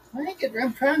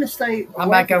 I'm trying to stay. I'm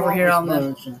away back from over all here this on the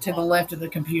nonsense. to the left of the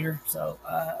computer. So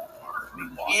let me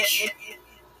watch.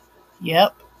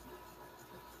 Yep.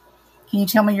 Can you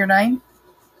tell me your name?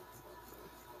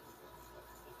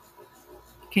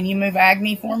 Can you move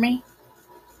Agni for me?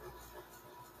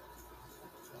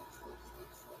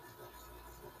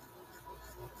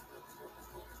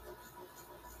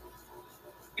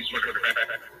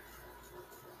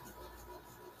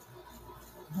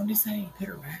 What did he say? Put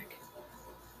her back.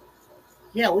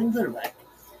 Yeah, we can put her back.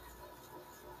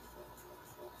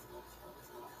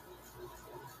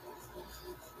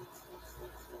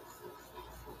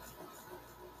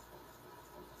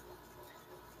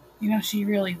 You know, she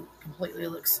really completely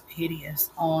looks hideous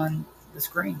on the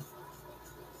screen.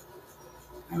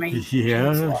 I mean,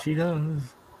 Yeah, she does.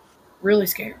 really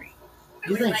scary.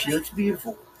 You think she looks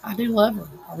beautiful? I do love her.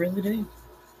 I really do.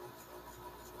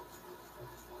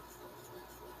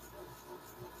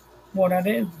 What I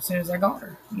do as soon as I got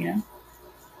her, you know.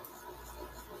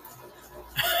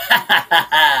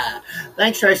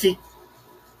 Thanks, Tracy.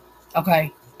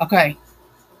 Okay, okay.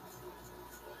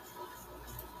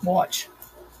 Watch.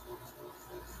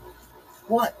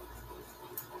 What?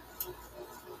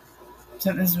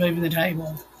 Something's moving the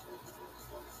table.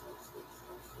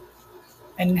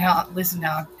 And listen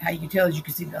how you can tell is you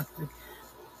can see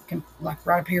like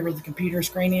right up here where the computer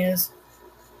screen is.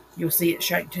 You'll see it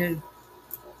shake too.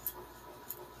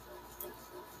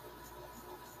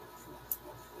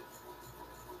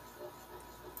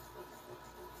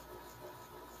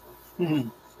 Hmm.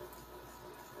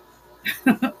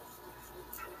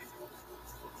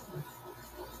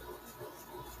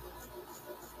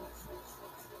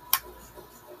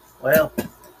 Well,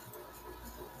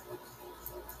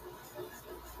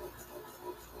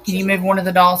 Can you move one of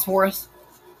the dolls for us?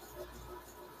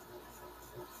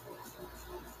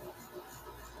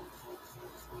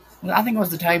 Well, I think it was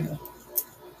the table.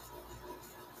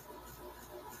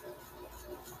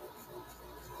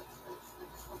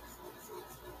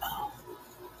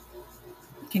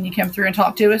 Can you come through and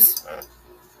talk to us?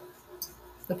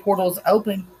 The portal's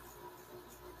open.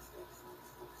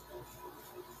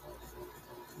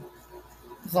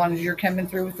 As long as you're coming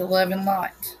through with the love and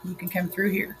light, you can come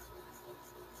through here.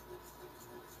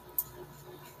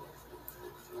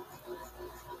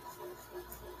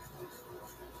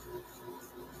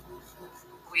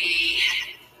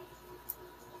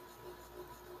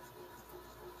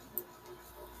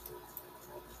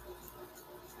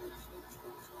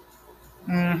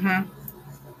 Mm-hmm.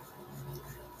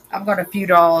 I've got a few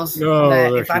dolls Oh,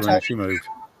 that there she moved.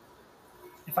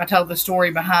 if I told the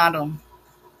story behind them,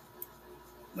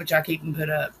 which I keep them put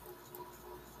up,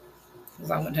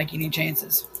 because I wouldn't take any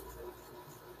chances.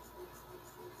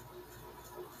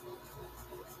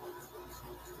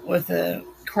 With the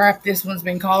crap this one's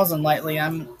been causing lately, I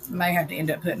may have to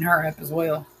end up putting her up as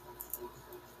well.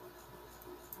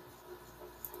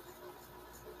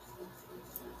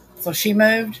 So she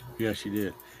moved? Yeah, she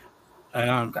did.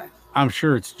 And Okay. I'm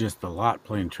sure it's just the light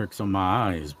playing tricks on my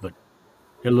eyes, but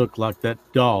it looked like that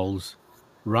doll's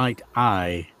right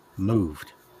eye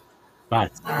moved.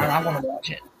 But All right, I want to watch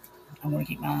it. I want to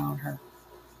keep my eye on her.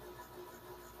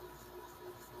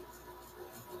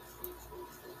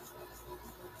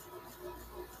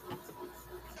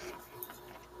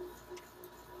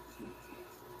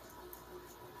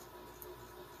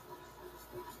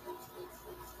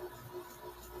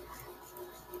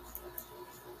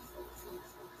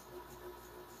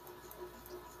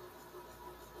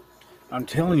 I'm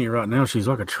telling you right now, she's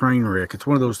like a train wreck. It's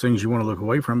one of those things you want to look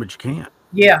away from, but you can't.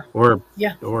 Yeah, Or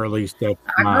Yeah. or at least that's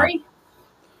I agree.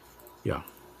 Yeah.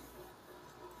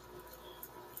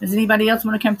 Does anybody else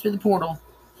want to come through the portal?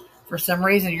 For some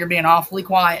reason, you're being awfully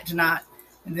quiet tonight.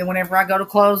 And then whenever I go to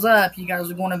close up, you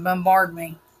guys are going to bombard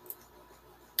me.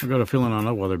 I got a feeling I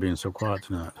know why they're being so quiet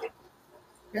tonight.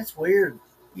 that's weird.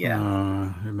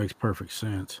 Yeah. It makes perfect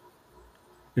sense.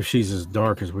 If she's as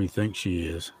dark as we think she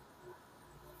is.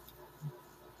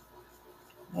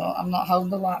 Well, I'm not holding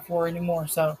the light for her anymore,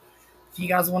 so if you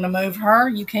guys want to move her,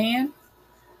 you can.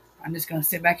 I'm just going to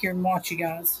sit back here and watch you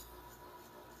guys.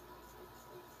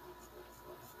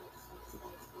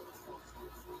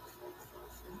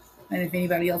 And if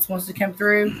anybody else wants to come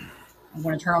through, I'm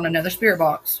going to turn on another spirit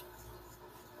box.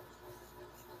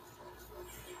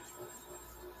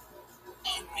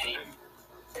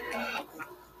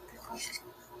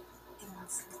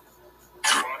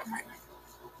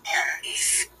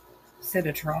 Said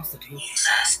atrocity.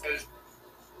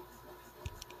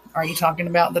 Are you talking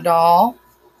about the doll?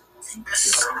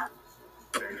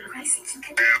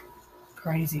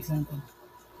 Crazy something.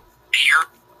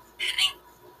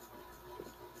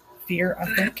 Fear,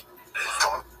 I think.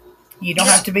 You don't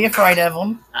have to be afraid of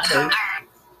them. I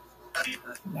do.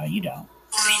 No, you don't.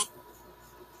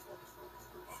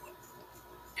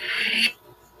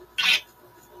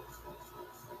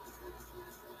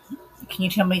 Can you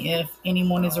tell me if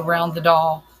anyone is around the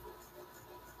doll?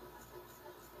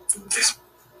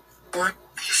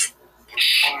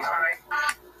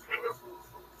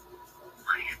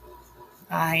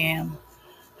 I am.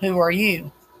 Who are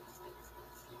you?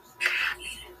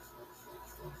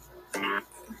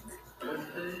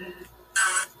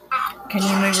 Can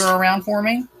you move her around for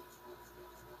me?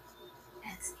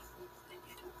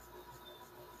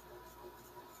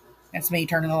 That's me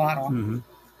turning the light on. Mm-hmm.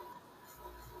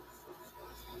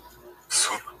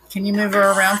 Can you move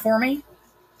her around for me?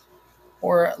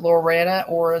 Or Loretta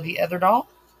or the other doll?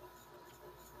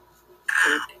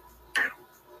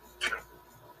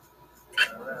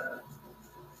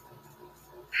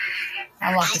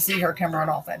 I'd like to see her come right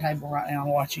off that table right now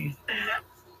and watch you.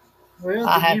 Well,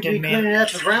 I I have have to be admit cleaning it.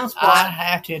 up the brown I spot.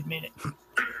 have to admit it.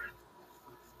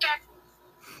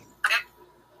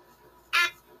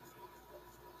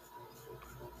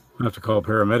 I have to call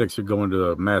paramedics. You're going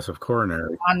to a massive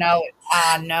coronary. I know it.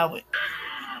 I know it.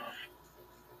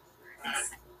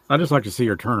 I just like to see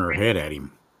her turn her head at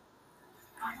him.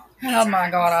 Oh my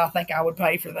God, I think I would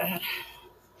pay for that.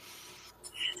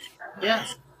 Yeah,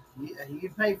 you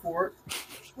can pay for it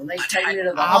when they take me to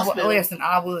the I hospital. listen,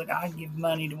 I would. I'd give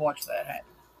money to watch that happen.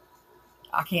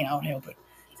 I can't help it.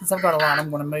 Since I've got a light, I'm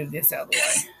going to move this out of the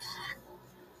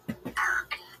way.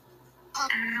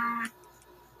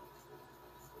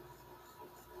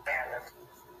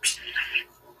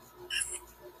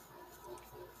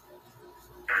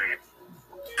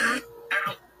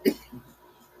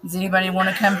 Does anybody want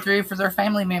to come through for their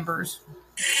family members?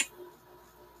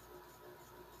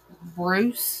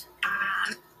 Bruce?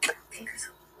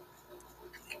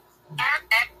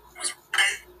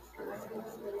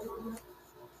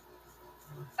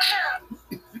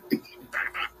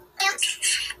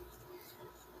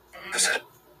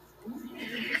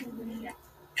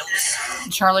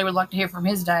 Charlie would like to hear from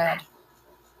his dad.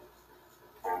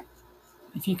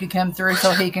 If you could come through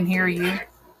so he can hear you.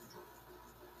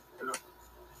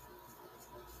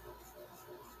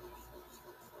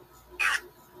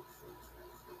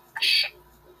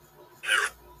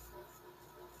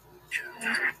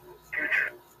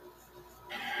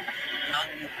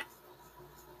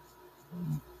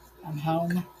 I'm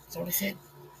home. That's what I said.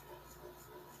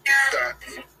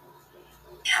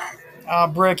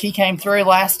 Brooke, he came through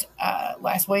last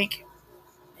week.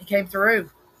 He came through.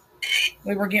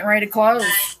 We were getting ready to close.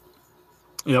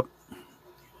 Yep.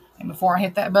 And before I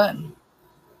hit that button,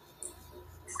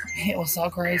 it was so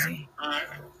crazy.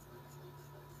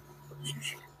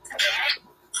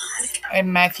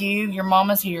 And Matthew, your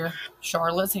mama's here.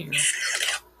 Charlotte's here.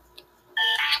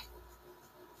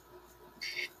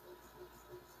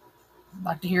 I'd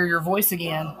like to hear your voice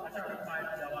again.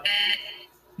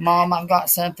 Mom, I've got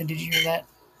something. Did you hear that?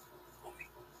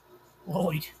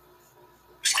 Lloyd.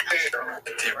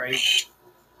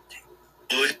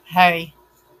 Hey,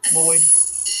 Lloyd.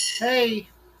 Hey,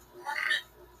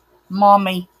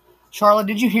 Mommy. Charlotte,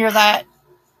 did you hear that?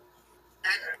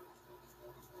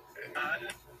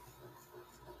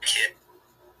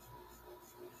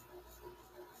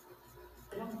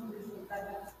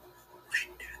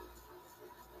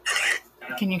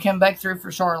 Can you come back through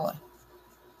for Charlotte?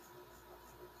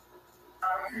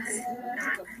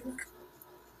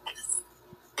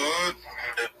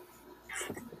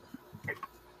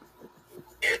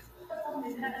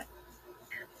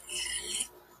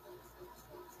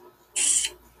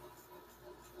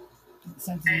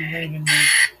 Something leaving me.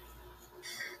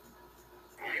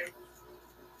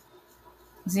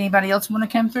 Does anybody else want to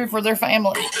come through for their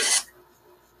family?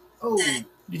 oh,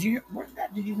 Did you? What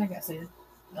did you think I said?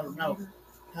 no.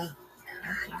 Huh?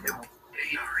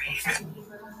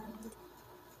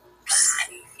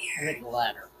 I think the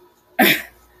ladder.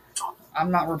 I'm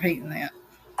not repeating that.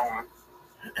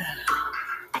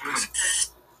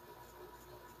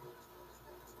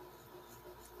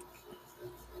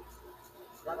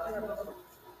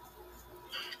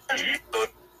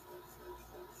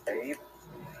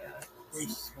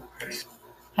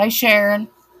 Hey, Sharon.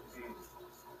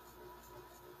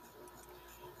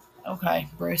 Okay,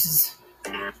 Bruce is.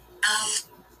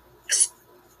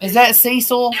 Is that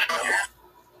Cecil?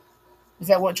 Is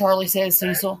that what Charlie says,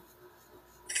 Cecil?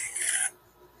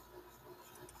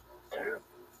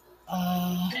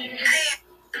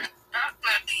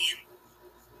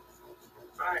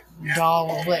 Doll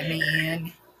will let me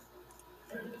in.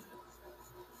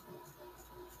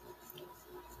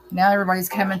 Now everybody's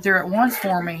coming through at once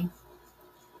for me.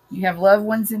 You have loved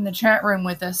ones in the chat room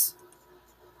with us.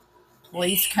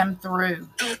 Please come through.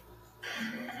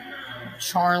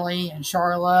 Charlie and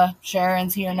Charla.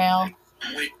 Sharon's here now.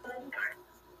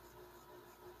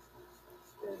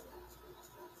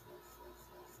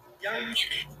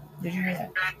 Did you hear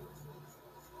that?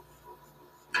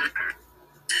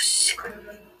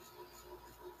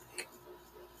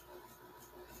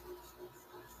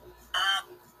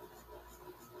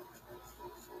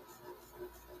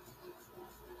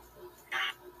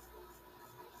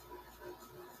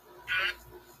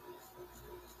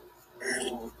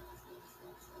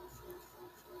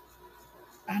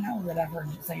 I know that I've heard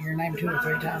you say your name 2 or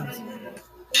 3 times.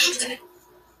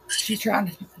 She's trying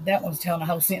to. That one's telling a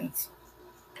whole sentence.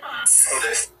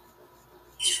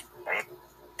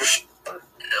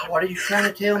 What are you trying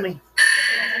to tell me?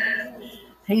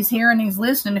 He's here and he's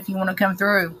listening if you want to come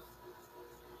through.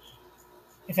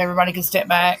 If everybody could step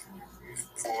back.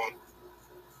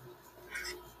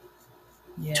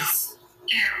 Yes.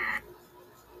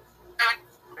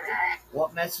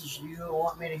 What message do you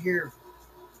want me to hear?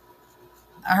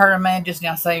 I heard a man just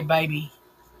now say baby.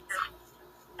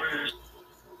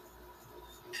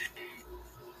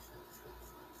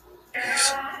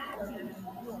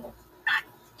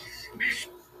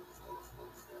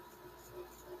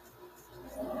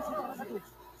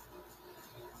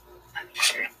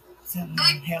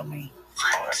 Something help me.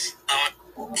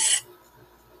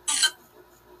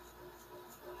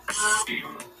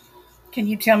 Can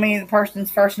you tell me the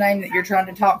person's first name that you're trying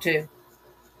to talk to?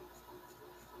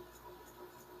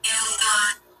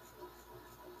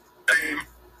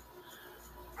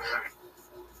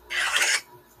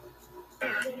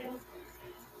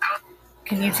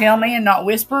 Can you tell me and not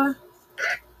whisper?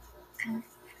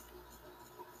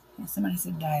 Somebody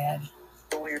said Dad.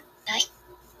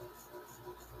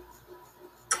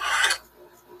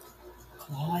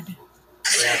 Claude.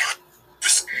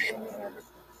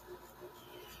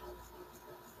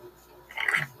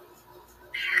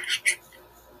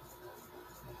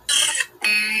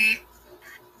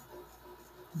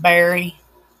 Barry.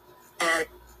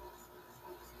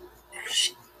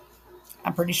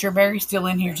 I'm pretty sure Barry's still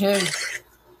in here too.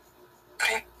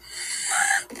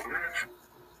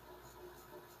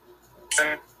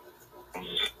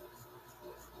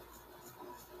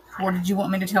 What did you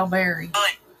want me to tell Barry?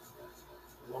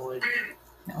 Lloyd.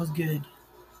 That was good.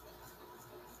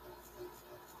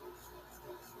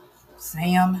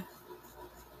 Sam.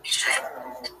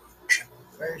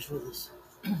 Barry's with us.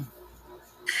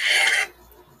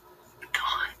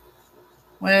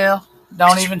 Well,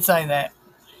 don't even say that.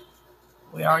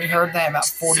 We already heard that about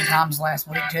 40 times last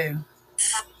week, too.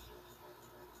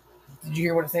 Did you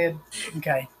hear what it said?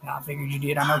 Okay. I figured you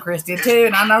did. I know Chris did, too,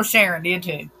 and I know Sharon did,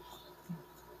 too.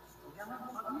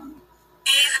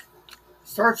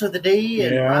 Starts with a D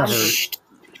and Yeah, I rhymes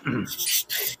heard.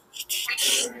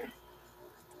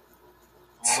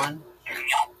 on.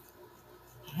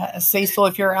 Cecil,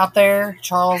 if you're out there,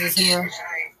 Charles is here.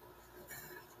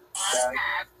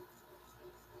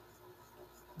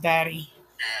 Daddy.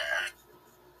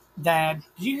 Dad.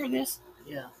 Did you hear this?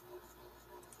 Yeah.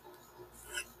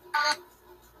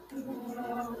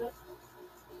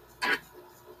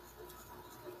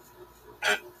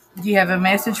 Do you have a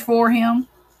message for him?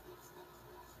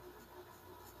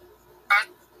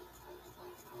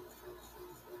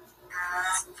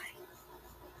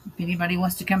 If anybody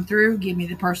wants to come through, give me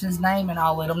the person's name and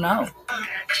I'll let them know.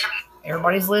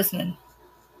 Everybody's listening.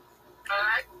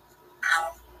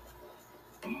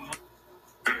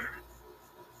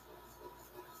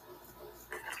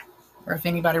 Or if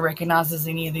anybody recognizes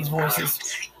any of these voices.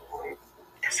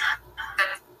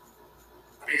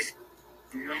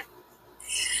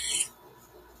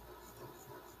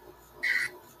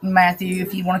 Matthew,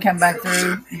 if you want to come back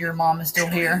through, your mom is still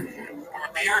here.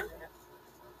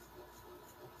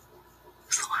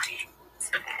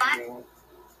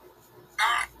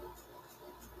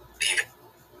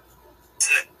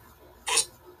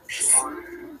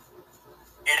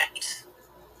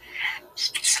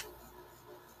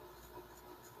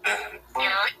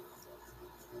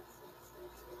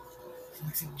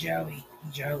 Looks like Joey.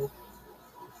 Joe.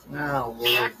 No,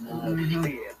 Lord, no.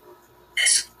 Mhm.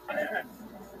 I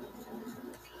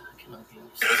cannot get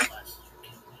used to these glasses.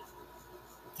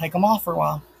 Take them off for a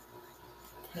while.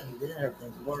 Tell you that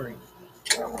everything's blurry.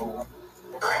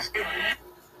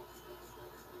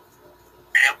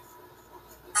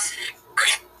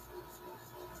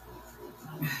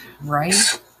 Ray?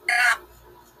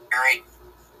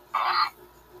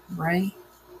 Ray?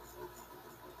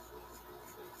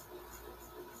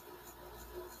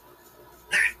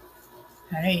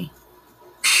 Hey.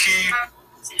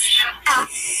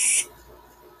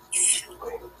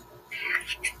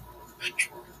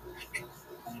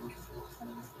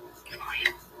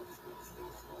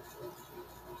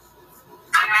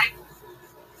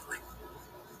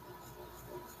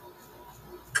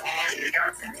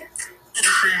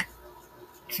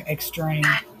 Extreme.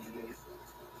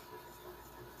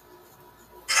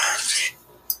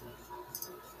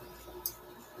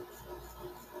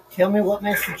 Tell me what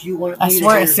message you want me I to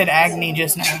swear hear. it said Agni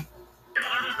just now.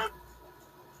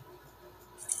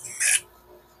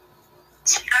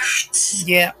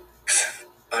 Yeah.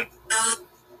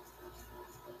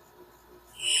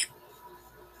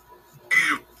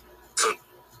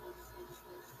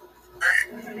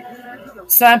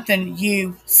 Something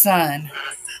you, son.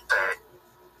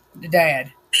 The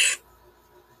dad.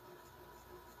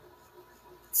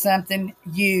 Something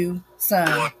you,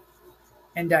 son.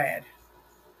 And dad.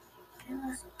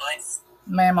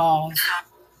 Mamaw.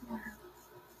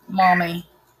 Mommy.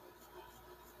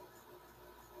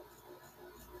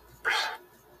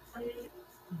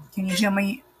 Can you tell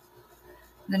me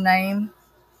the name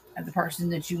of the person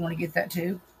that you want to get that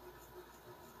to?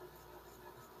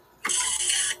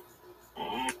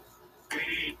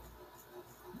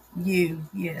 You,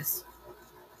 yes.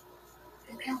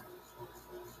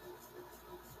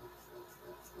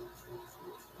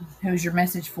 Who's your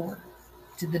message for?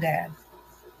 To the dad.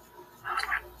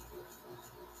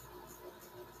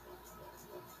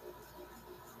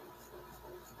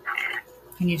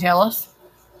 Can you tell us?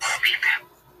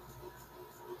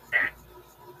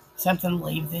 Something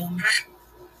leave them.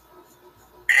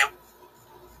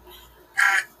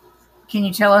 Can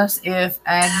you tell us if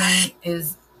Agni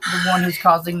is the one who's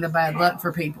causing the bad luck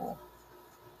for people?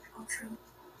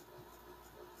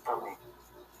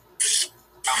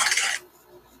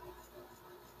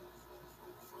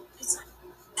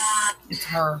 It's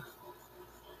her.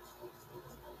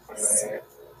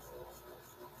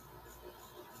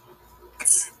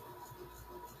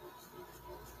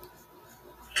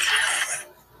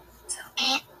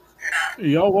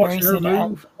 Y'all watching her Barry said,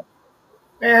 move?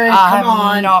 Barry, I come have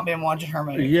on. not been watching her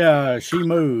movie. Yeah, she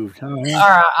moved. All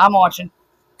right, I'm watching.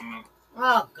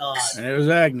 Oh, God. And it was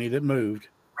Agni that moved.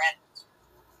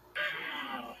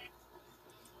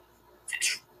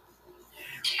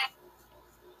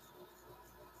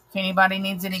 If anybody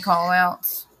needs any call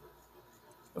outs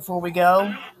before we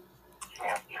go,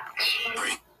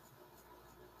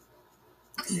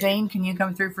 Dean, can you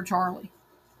come through for Charlie?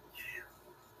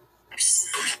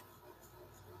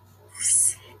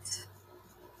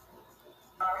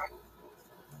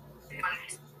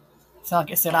 So like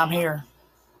I said, I'm here.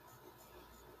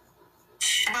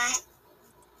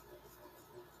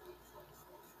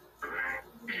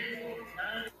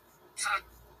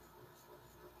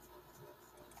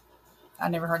 I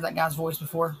never heard that guy's voice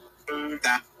before.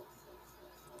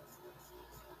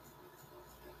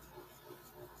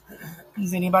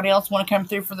 Does anybody else want to come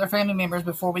through for their family members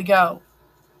before we go?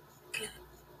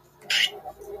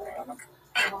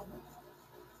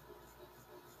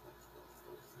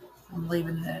 I'm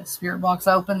leaving the spirit box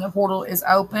open. The portal is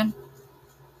open.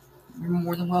 You're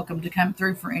more than welcome to come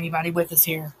through for anybody with us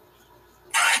here.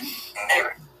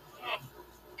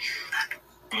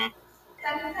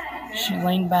 She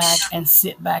leaned back and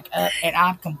sit back up, and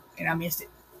I missed it.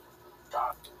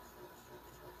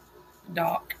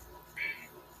 Doc.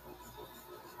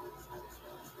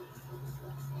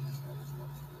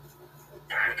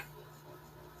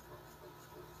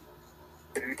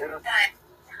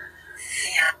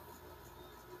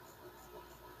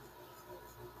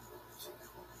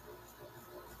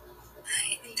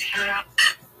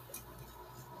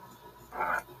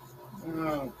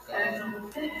 Oh, God.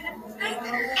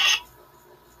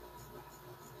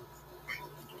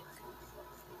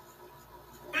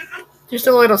 Just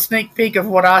a little sneak peek of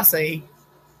what I see.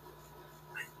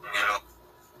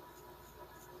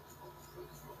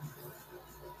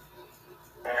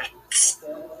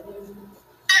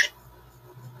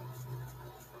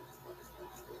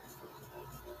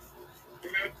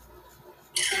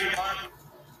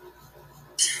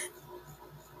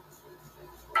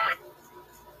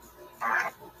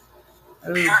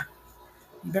 Ooh, you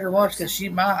better watch because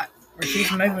she's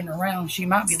moving around. She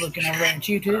might be looking over at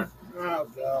you too. Oh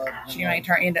God. She might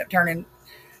end up turning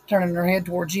her head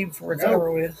towards you before it's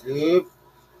over with. Yep.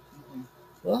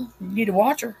 Well, you need to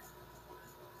watch her.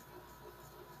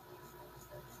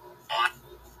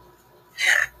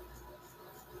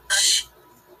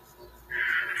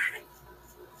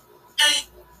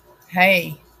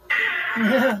 Hey.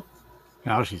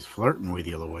 Now she's flirting with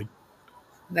you, Lloyd.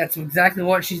 That's exactly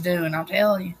what she's doing, I'm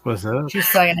telling you. What's up? She's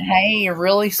saying, hey, you're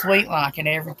really sweet like and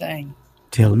everything.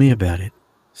 Tell me about it,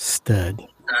 stud.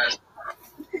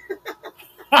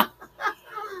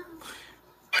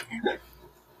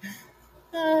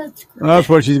 That's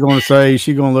what she's going to say.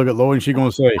 She's going to look at Lloyd and she's going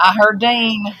to say, I heard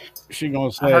Dean. she's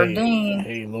going to I heard say, Dean.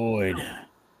 hey, Lloyd,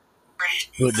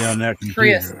 put down that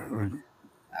Chris. computer.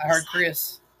 I heard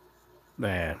Chris.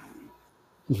 Nah.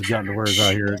 She's gotten the words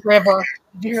out here. Trevor.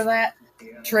 Did you hear that?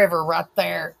 Trevor right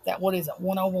there. What is it?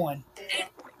 101.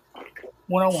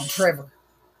 101, Trevor.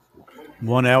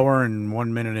 1 hour and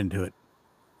 1 minute into it.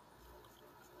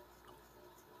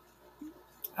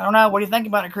 I don't know. What do you think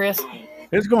about it, Chris?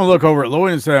 It's going to look over at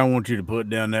Lloyd and say, I want you to put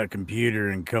down that computer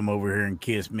and come over here and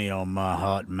kiss me on my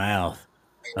hot mouth.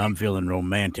 I'm feeling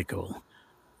romantical.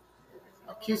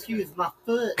 I'll kiss you with my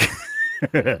foot.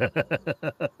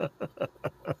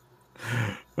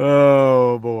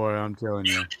 Oh, boy, I'm telling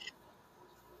you.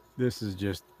 This is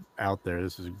just out there.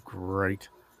 This is great.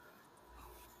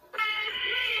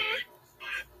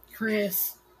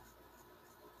 Chris.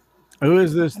 Who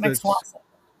is this? That makes a lot of sense.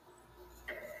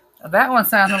 That one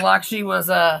sounded like she was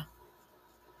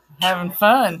having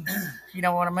fun. You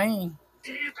know what I mean?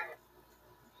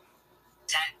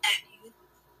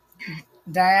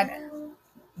 Dad.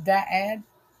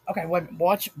 Okay, wait.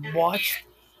 Watch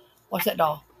that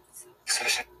doll.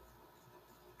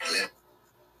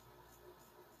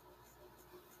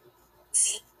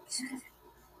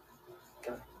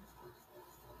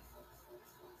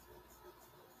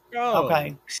 Oh.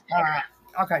 Okay. All right.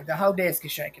 Okay, the whole desk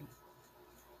is shaking.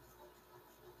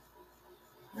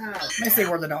 Let me see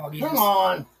where the dog is. Come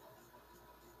on.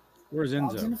 Where's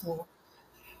Dog's in the Enzo? floor.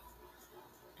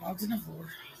 Dog's in the floor.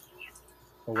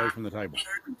 Away from the table.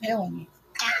 I'm telling you.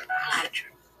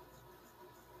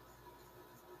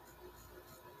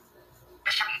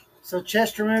 So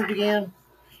Chester moved again?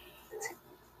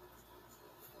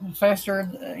 Fester,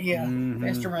 yeah. Mhm.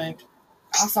 Fester moved.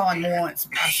 I saw him once.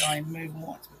 I saw him move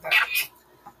once. But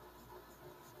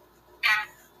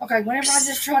okay, whenever I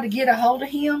just try to get a hold of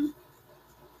him,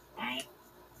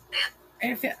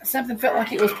 and something felt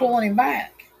like it was pulling him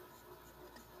back.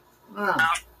 Oh,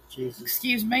 Jesus.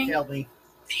 Excuse me? Help me.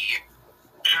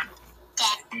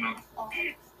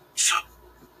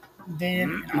 Dead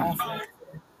and awful.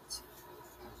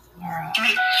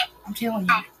 Alright. I'm telling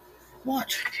you.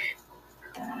 Watch.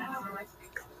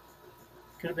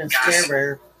 Could have been Scare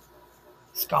Bear.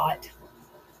 Scott.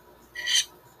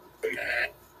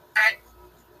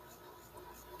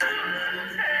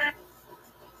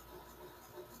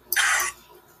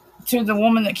 To the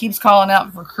woman that keeps calling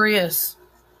out for Chris.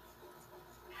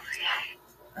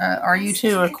 Are you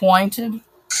two acquainted?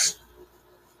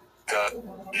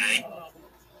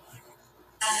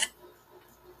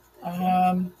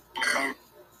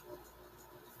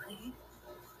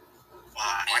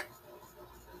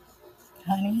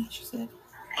 Honey, she said.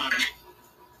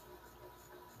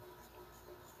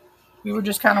 We were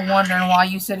just kind of wondering why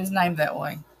you said his name that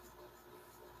way.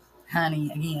 Honey,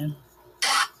 again.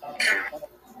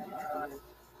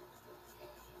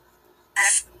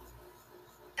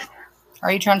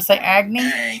 Are you trying to say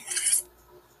Agni?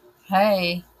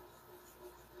 Hey.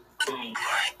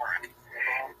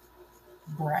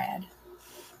 Brad.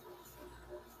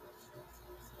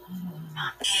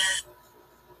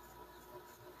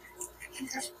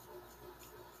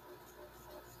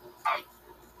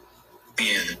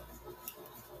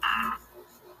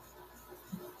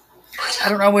 I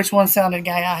don't know which one sounded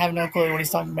gay. I have no clue what he's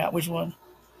talking about. Which one?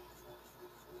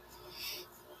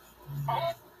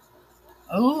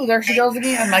 Oh, there she goes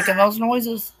again, making those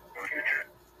noises.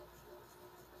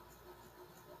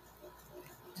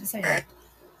 Did I say that?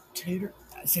 Tutor?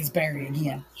 It says Barry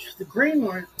again. The green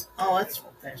one. Oh, that's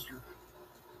faster.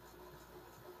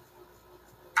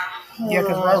 Yeah,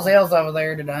 because Roselle's over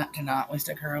there tonight. We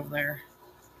stuck her over there.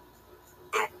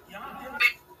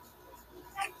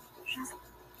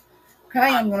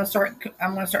 Okay, I'm gonna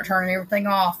start turning everything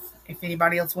off. If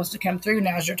anybody else wants to come through,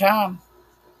 now's your time.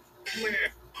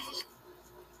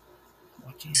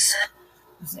 Watch this.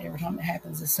 Every time it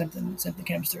happens, something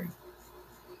comes through.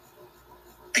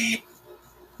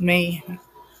 Me.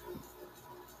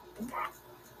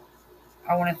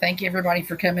 I want to thank everybody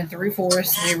for coming through for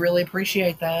us. We really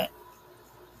appreciate that.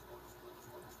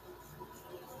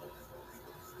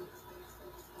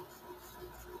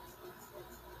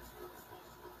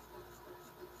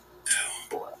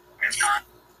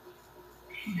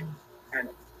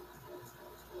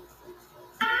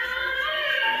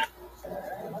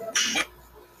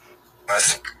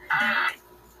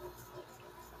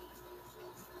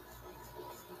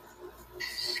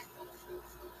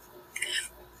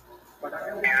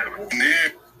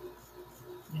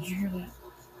 Did you hear that?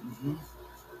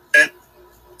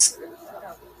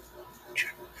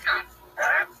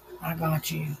 I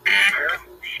got you.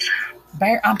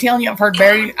 I'm telling you, I've heard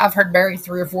Barry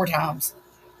 3 or 4 times.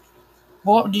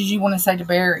 What did you want to say to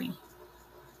Barry?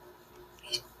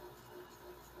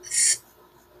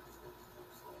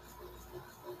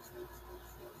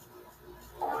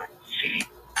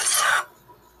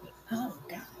 Oh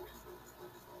God!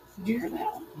 Did you hear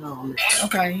that one? No,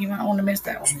 Okay, you might want to miss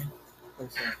that one then.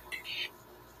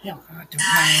 Yeah, I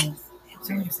don't know.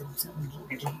 Somebody said something.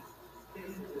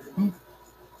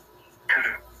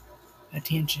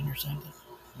 Attention or something.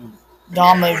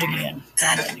 Dawn moved again.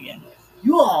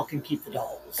 you all can keep the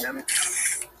dolls.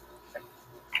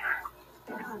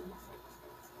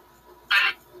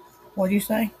 What'd you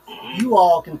say? You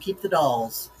all can keep the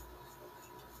dolls.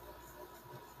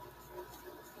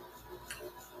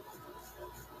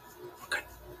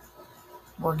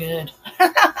 We're good.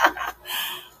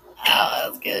 Oh, that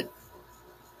was good.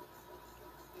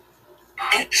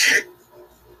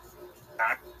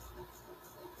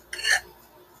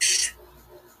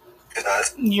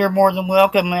 You're more than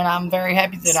welcome, and I'm very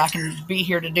happy that I can be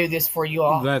here to do this for you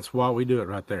all. That's why we do it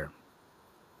right there.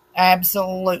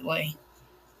 Absolutely.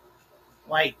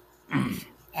 Wait. Stephanie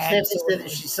said that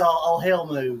she saw all hell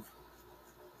move.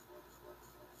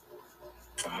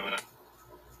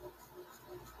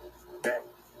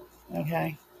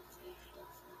 Okay.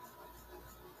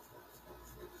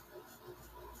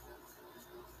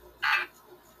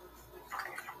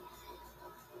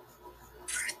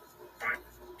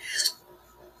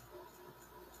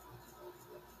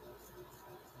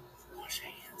 Wash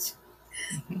hands.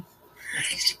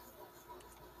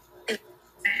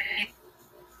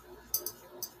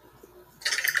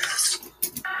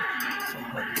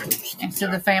 And to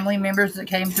the family members that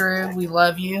came through, we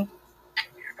love you.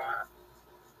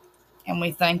 And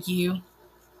we thank you.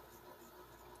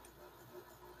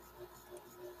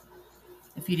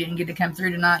 If you didn't get to come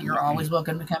through tonight, you're always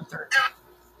welcome to come through.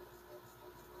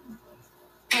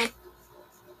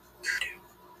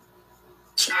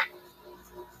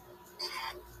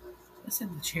 What's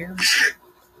in the chair?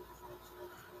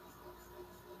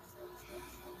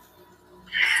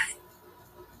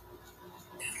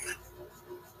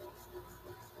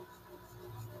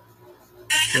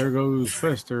 There goes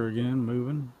Fester again,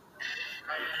 moving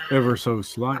ever so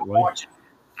slightly.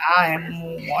 I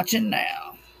am watching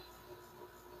now.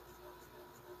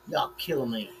 Y'all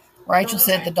killing me. Rachel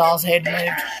said the doll's head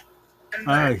moved.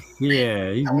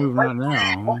 Yeah, he's moving right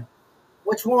now. Huh?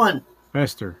 Which one?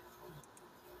 Fester.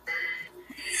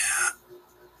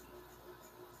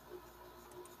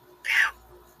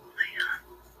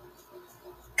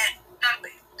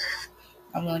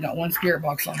 I've only got one spirit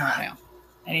box on right now.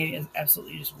 And it is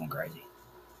absolutely just going crazy.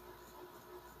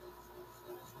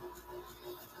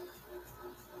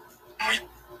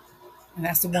 And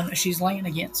that's the one that she's laying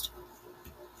against.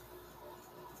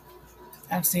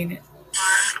 I've seen it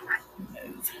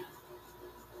move.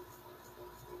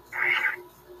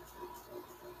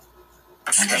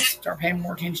 I gotta start paying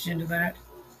more attention to that.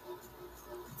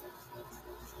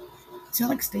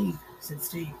 Sound like Steve, said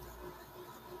Steve.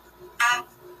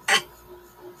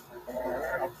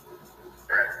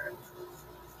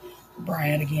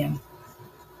 Brad again.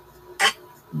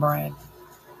 Brad.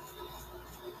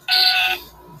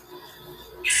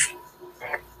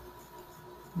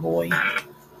 Boy.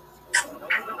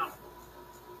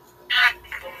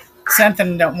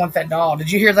 Something don't want that doll.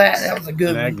 Did you hear that? That was a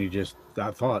good one.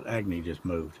 I thought Agni just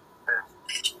moved.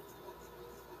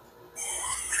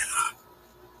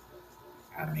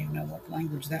 I don't even know what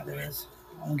language that was.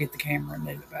 I'll get the camera and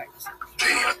move it back.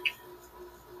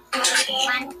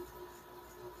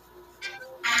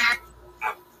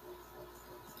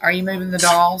 Are you moving the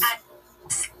dolls?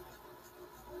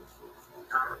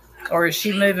 Or is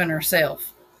she moving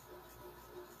herself?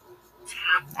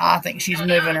 I think she's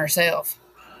moving herself.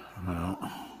 Well,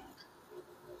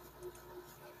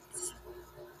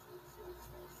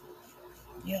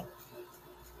 Yep.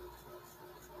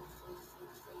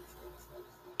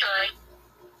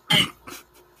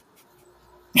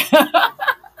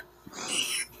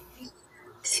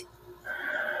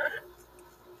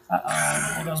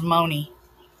 There goes Moni.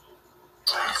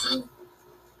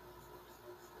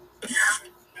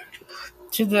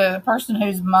 To the person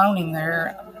who's moaning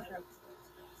there,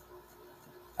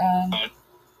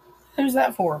 who's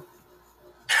that for?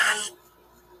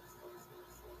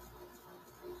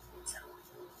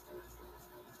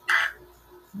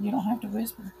 You don't have to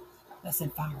whisper. That's in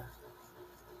fire.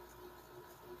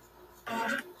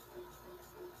 Are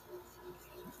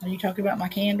you talking about my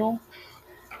candle?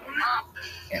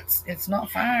 It's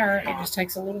not fire. It just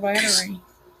takes a little battery.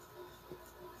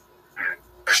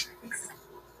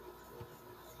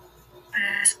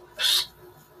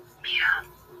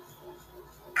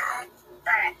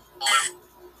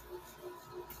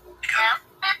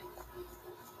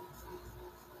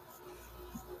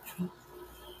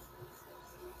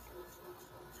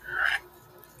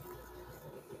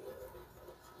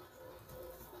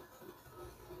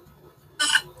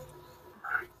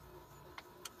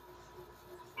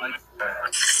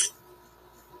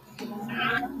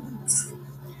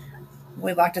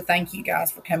 We'd like to thank you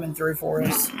guys for coming through for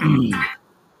us. We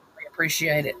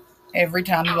appreciate it every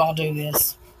time you all do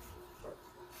this.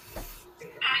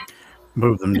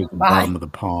 Move them to the Bye. bottom of the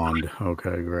pond.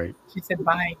 Okay, great. She said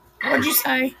bye. What'd you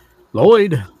say?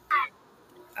 Lloyd.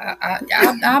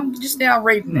 I'm just now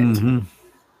reading it.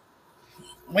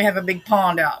 Mm-hmm. We have a big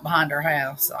pond out behind our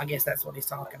house. So I guess that's what he's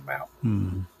talking about.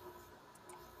 Mm-hmm.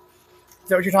 Is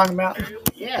that what you're talking about?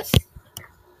 Yes.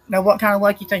 Now, what kind of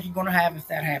luck you think you're going to have if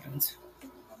that happens?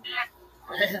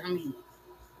 I mean,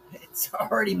 it's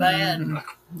already bad.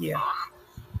 Yeah.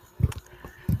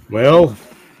 Well,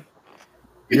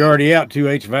 you're already out 2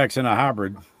 HVACs and a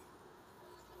hybrid.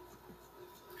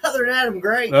 Other than that, I'm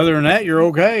great. Other than that, you're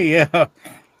okay. Yeah. Other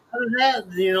than that,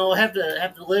 I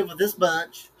have to live with this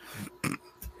bunch.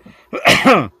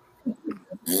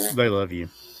 They love you.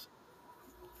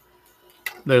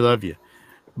 They love you.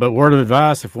 But word of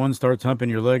advice, if one starts humping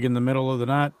your leg in the middle of the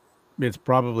night, it's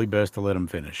probably best to let them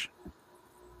finish.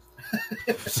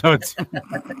 So it's...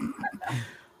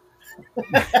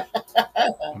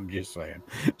 I'm just saying.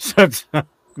 So it's,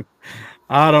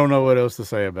 I don't know what else to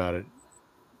say about it.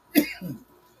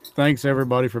 Thanks,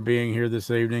 everybody, for being here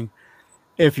this evening.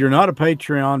 If you're not a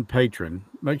Patreon patron,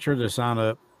 make sure to sign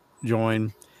up,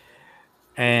 join,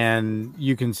 and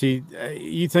you can see,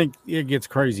 you think it gets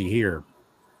crazy here.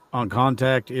 On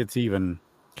Contact, it's even,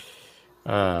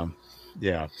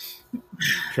 yeah.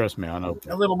 Trust me, I know.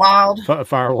 A little mild.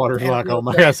 Firewater's Yeah, like, a oh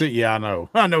my little God. Yeah, I know.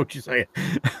 I know what you're saying.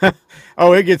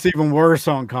 Oh, it gets even worse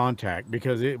on Contact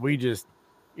because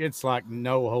it's like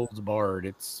no holds barred.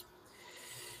 It's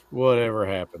whatever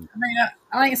happened. I mean,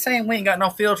 I ain't saying we ain't got no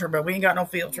filter, but we ain't got no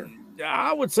filter.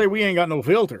 I would say we ain't got no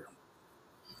filter.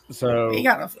 So We ain't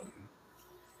got no filter.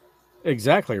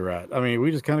 exactly right. I mean,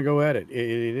 we just kind of go at it.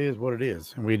 It is what it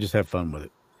is, and we just have fun with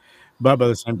it. But by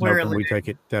the same We token, really we do. take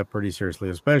it pretty seriously,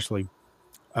 especially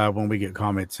when we get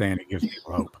comments saying it gives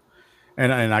people hope.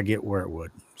 And I get where it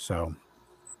would. So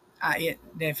It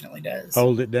definitely does.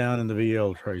 hold it down in the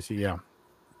VL, Tracy. Yeah.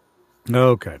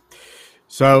 Okay.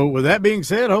 So with that being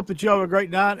said, hope that you have a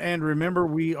great night. And remember,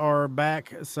 we are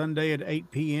back Sunday at 8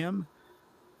 p.m.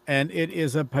 And it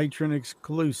is a patron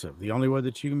exclusive. The only way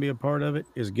that you can be a part of it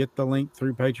is get the link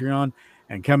through Patreon.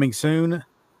 And coming soon,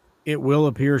 it will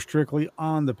appear strictly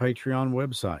on the Patreon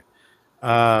website.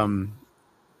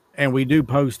 And we do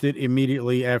post it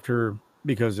immediately after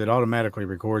because it automatically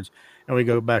records. And we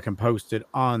go back and post it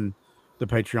on the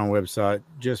Patreon website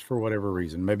just for whatever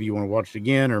reason. Maybe you want to watch it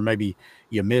again, or maybe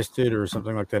you missed it or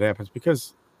something like that happens,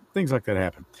 because things like that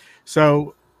happen.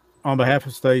 So on behalf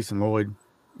of Stace and Lloyd,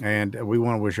 and we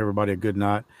want to wish everybody a good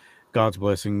night, God's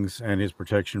blessings and his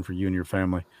protection for you and your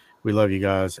family. We love you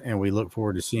guys, and we look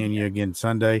forward to seeing you again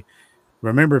Sunday.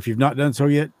 Remember, if you've not done so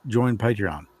yet, join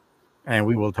Patreon, and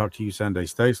we will talk to you Sunday.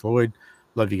 Stace, Lloyd,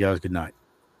 love you guys. Good night.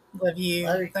 Love you.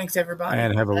 Love you. Thanks, everybody.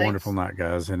 And have a Thanks. wonderful night,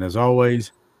 guys. And as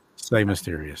always, stay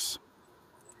mysterious.